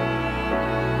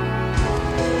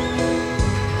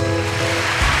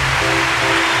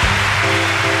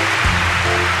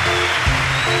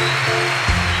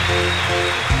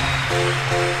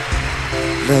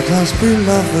 Let us be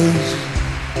lovers,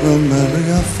 we'll marry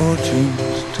our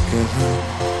fortunes together.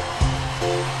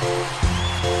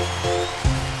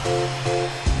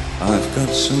 I've got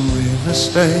some real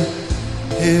estate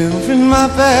here in my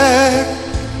bag,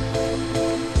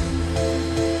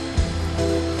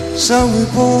 so we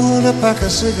bought a pack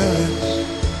of cigarettes,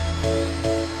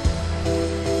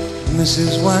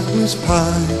 Mrs. Wagner's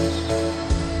pies,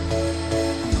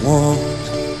 and walked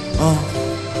off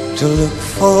to look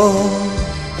for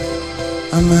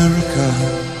America.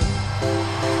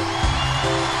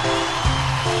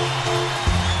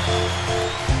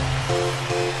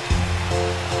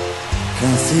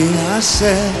 Kathy, I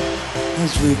said,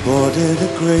 as we boarded a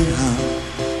Greyhound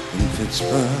in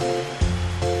Pittsburgh,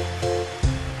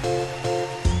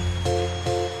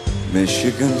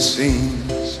 Michigan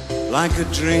seems like a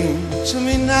dream to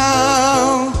me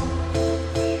now.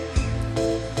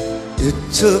 It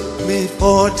took me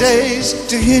 4 days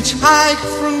to hitchhike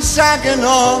from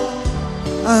Saginaw.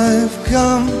 I've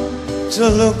come to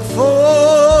look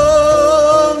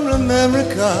for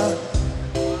America.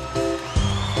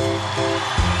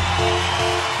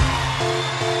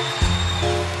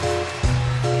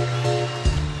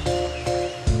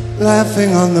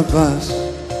 Laughing on the bus,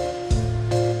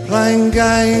 playing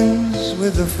games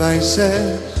with the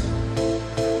faces.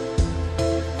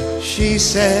 She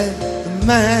said the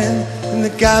man in the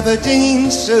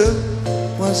gabardine suit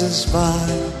was a spy.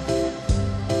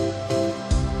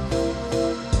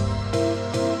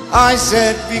 I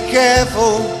said, be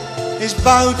careful, his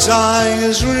bow tie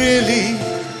is really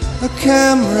a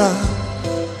camera.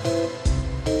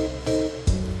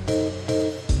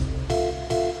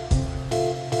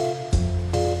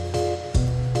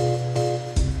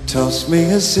 Toss me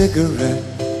a cigarette,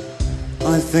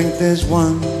 I think there's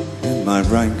one in my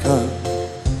raincoat.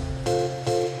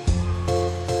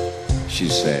 She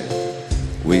said,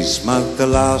 we smoked the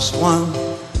last one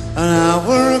an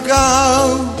hour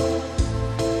ago.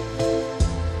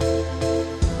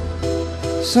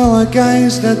 So I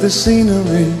gazed at the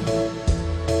scenery.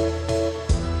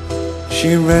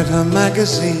 She read her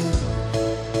magazine,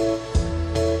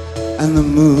 and the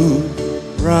moon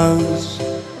rose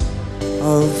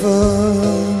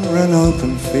over an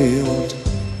open field.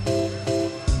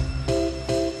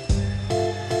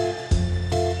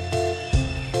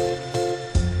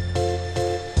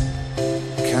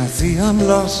 Kathy, I'm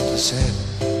lost, I said,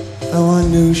 though I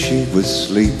knew she was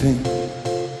sleeping.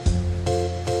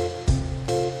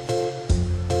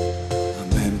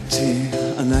 I'm empty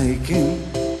and aching,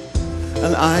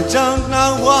 and I don't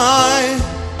know why.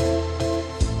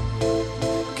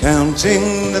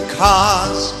 Counting the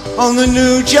cars on the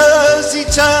New Jersey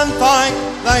Turnpike,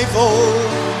 they've all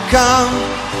come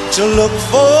to look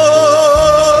for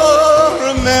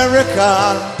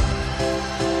America.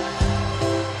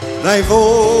 They've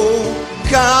all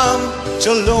come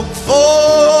to look for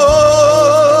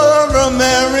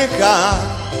America.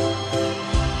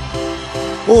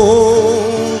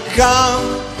 All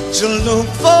come to look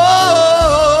for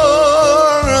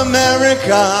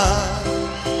America.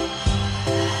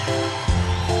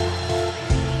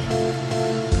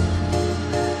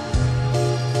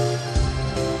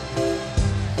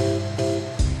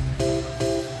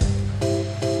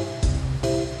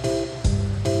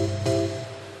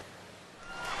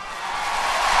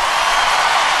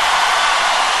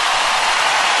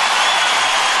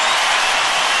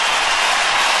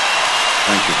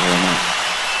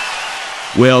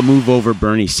 Well, move over,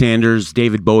 Bernie Sanders.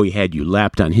 David Bowie had you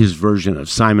lapped on his version of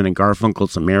Simon and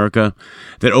Garfunkel's America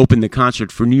that opened the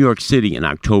concert for New York City in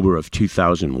October of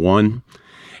 2001.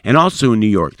 And also in New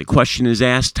York, the question is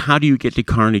asked, how do you get to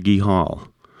Carnegie Hall?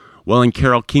 Well, in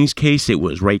Carole King's case, it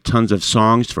was write tons of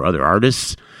songs for other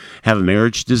artists, have a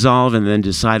marriage dissolve, and then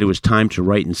decide it was time to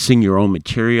write and sing your own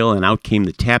material, and out came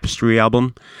the Tapestry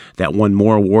album that won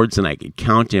more awards than I could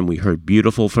count, and we heard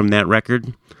Beautiful from that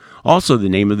record. Also the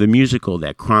name of the musical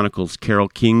that chronicles Carole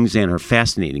King's and her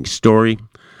fascinating story.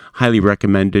 Highly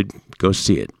recommended. Go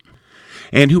see it.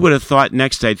 And who would have thought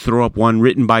next I'd throw up one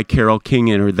written by Carole King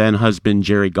and her then-husband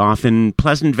Jerry Goffin,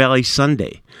 Pleasant Valley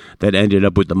Sunday, that ended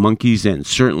up with the Monkees and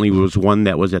certainly was one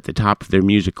that was at the top of their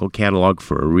musical catalog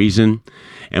for a reason.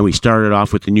 And we started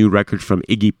off with the new record from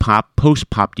Iggy Pop,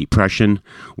 Post-Pop Depression,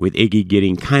 with Iggy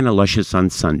getting Kinda Luscious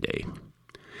on Sunday.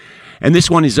 And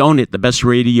this one is Own It, the best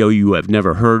radio you have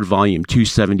never heard, volume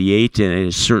 278, and it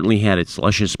has certainly had its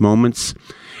luscious moments.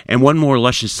 And one more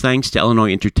luscious thanks to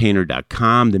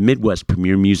IllinoisEntertainer.com, the Midwest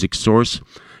premier music source,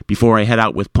 before I head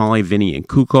out with Paulie, Vinny, and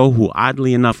Kuko, who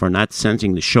oddly enough are not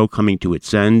sensing the show coming to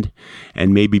its end,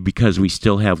 and maybe because we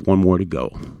still have one more to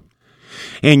go.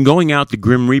 And going out, the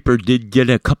Grim Reaper did get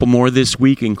a couple more this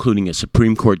week, including a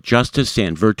Supreme Court Justice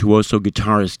and virtuoso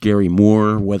guitarist Gary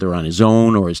Moore, whether on his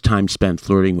own or his time spent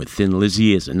flirting with Thin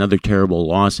Lizzy is another terrible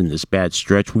loss in this bad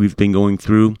stretch we've been going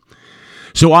through.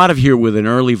 So out of here with an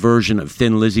early version of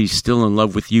Thin Lizzy's Still in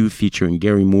Love with You featuring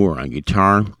Gary Moore on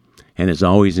guitar. And as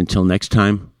always, until next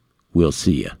time, we'll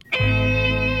see ya.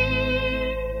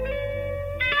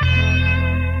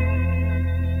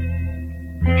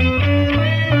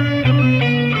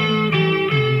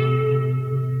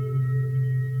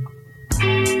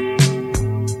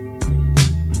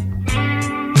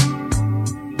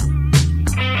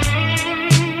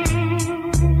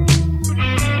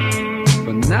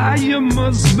 Now you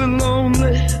must be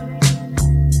lonely.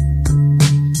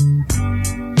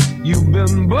 You've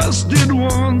been busted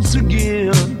once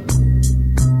again.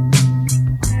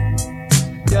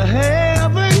 You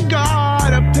haven't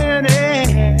got a penny,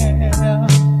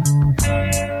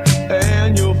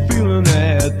 and you're feeling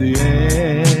at the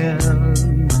end.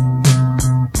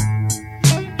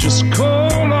 Just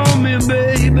call on me,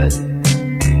 baby,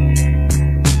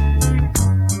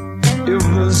 if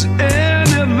there's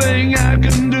anything I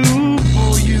can do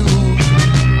for you.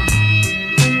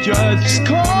 Just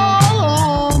call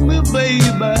on me, baby.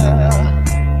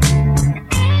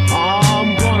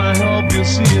 I'm gonna help you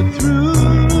see it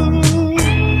through.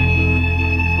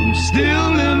 I'm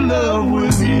still in love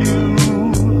with you.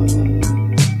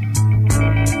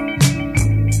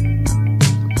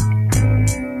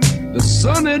 The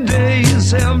sunny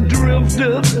days have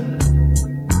drifted,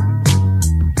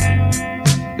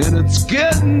 and it's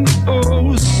getting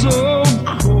oh so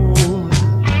cold.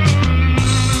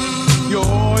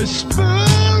 Your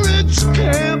spirits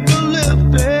can't be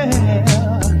lifted,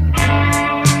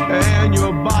 and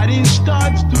your body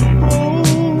starts to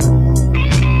roll.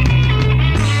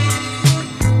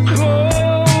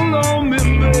 Call on me,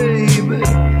 baby,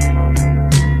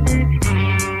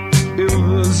 if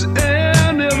there's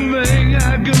anything I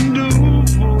can do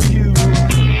for you.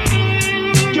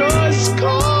 Just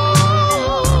call,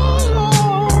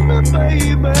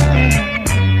 baby,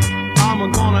 I'm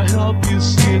gonna help you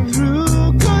see it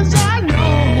through, 'cause I know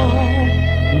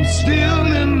I'm still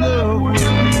in love with you.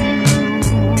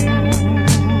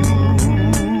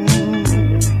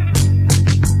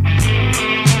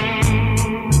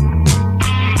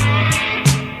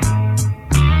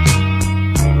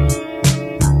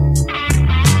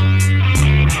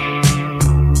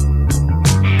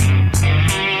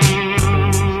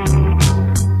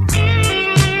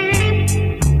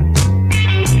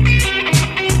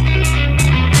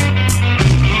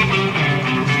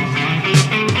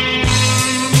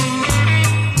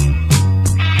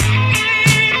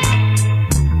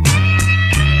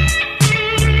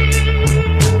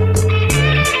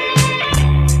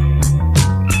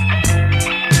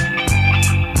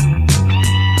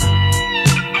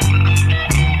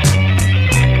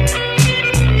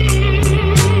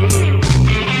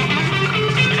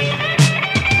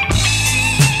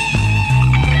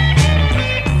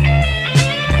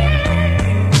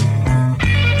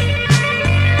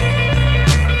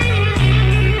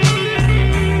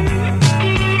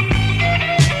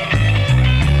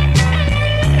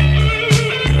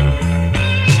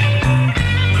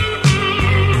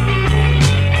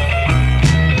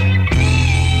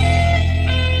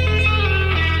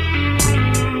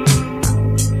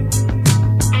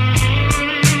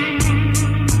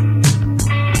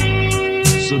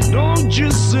 don't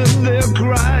you sit there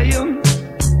crying,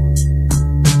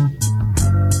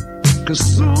 'cause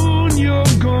soon you're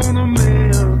gonna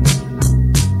mend.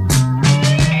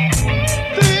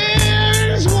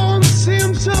 Things won't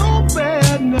seem so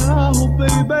bad now,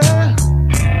 baby,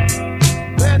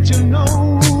 that you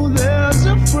know there's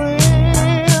a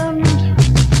friend.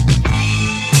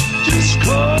 Just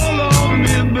call on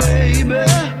me, baby,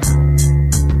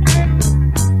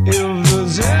 if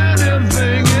there's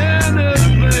anything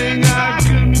I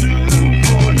can do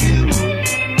for you.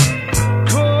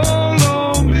 Call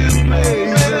on me,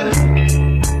 baby,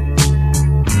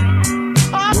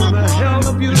 I'm gonna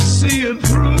help you see it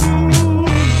through.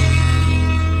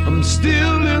 I'm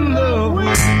still in love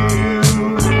with you.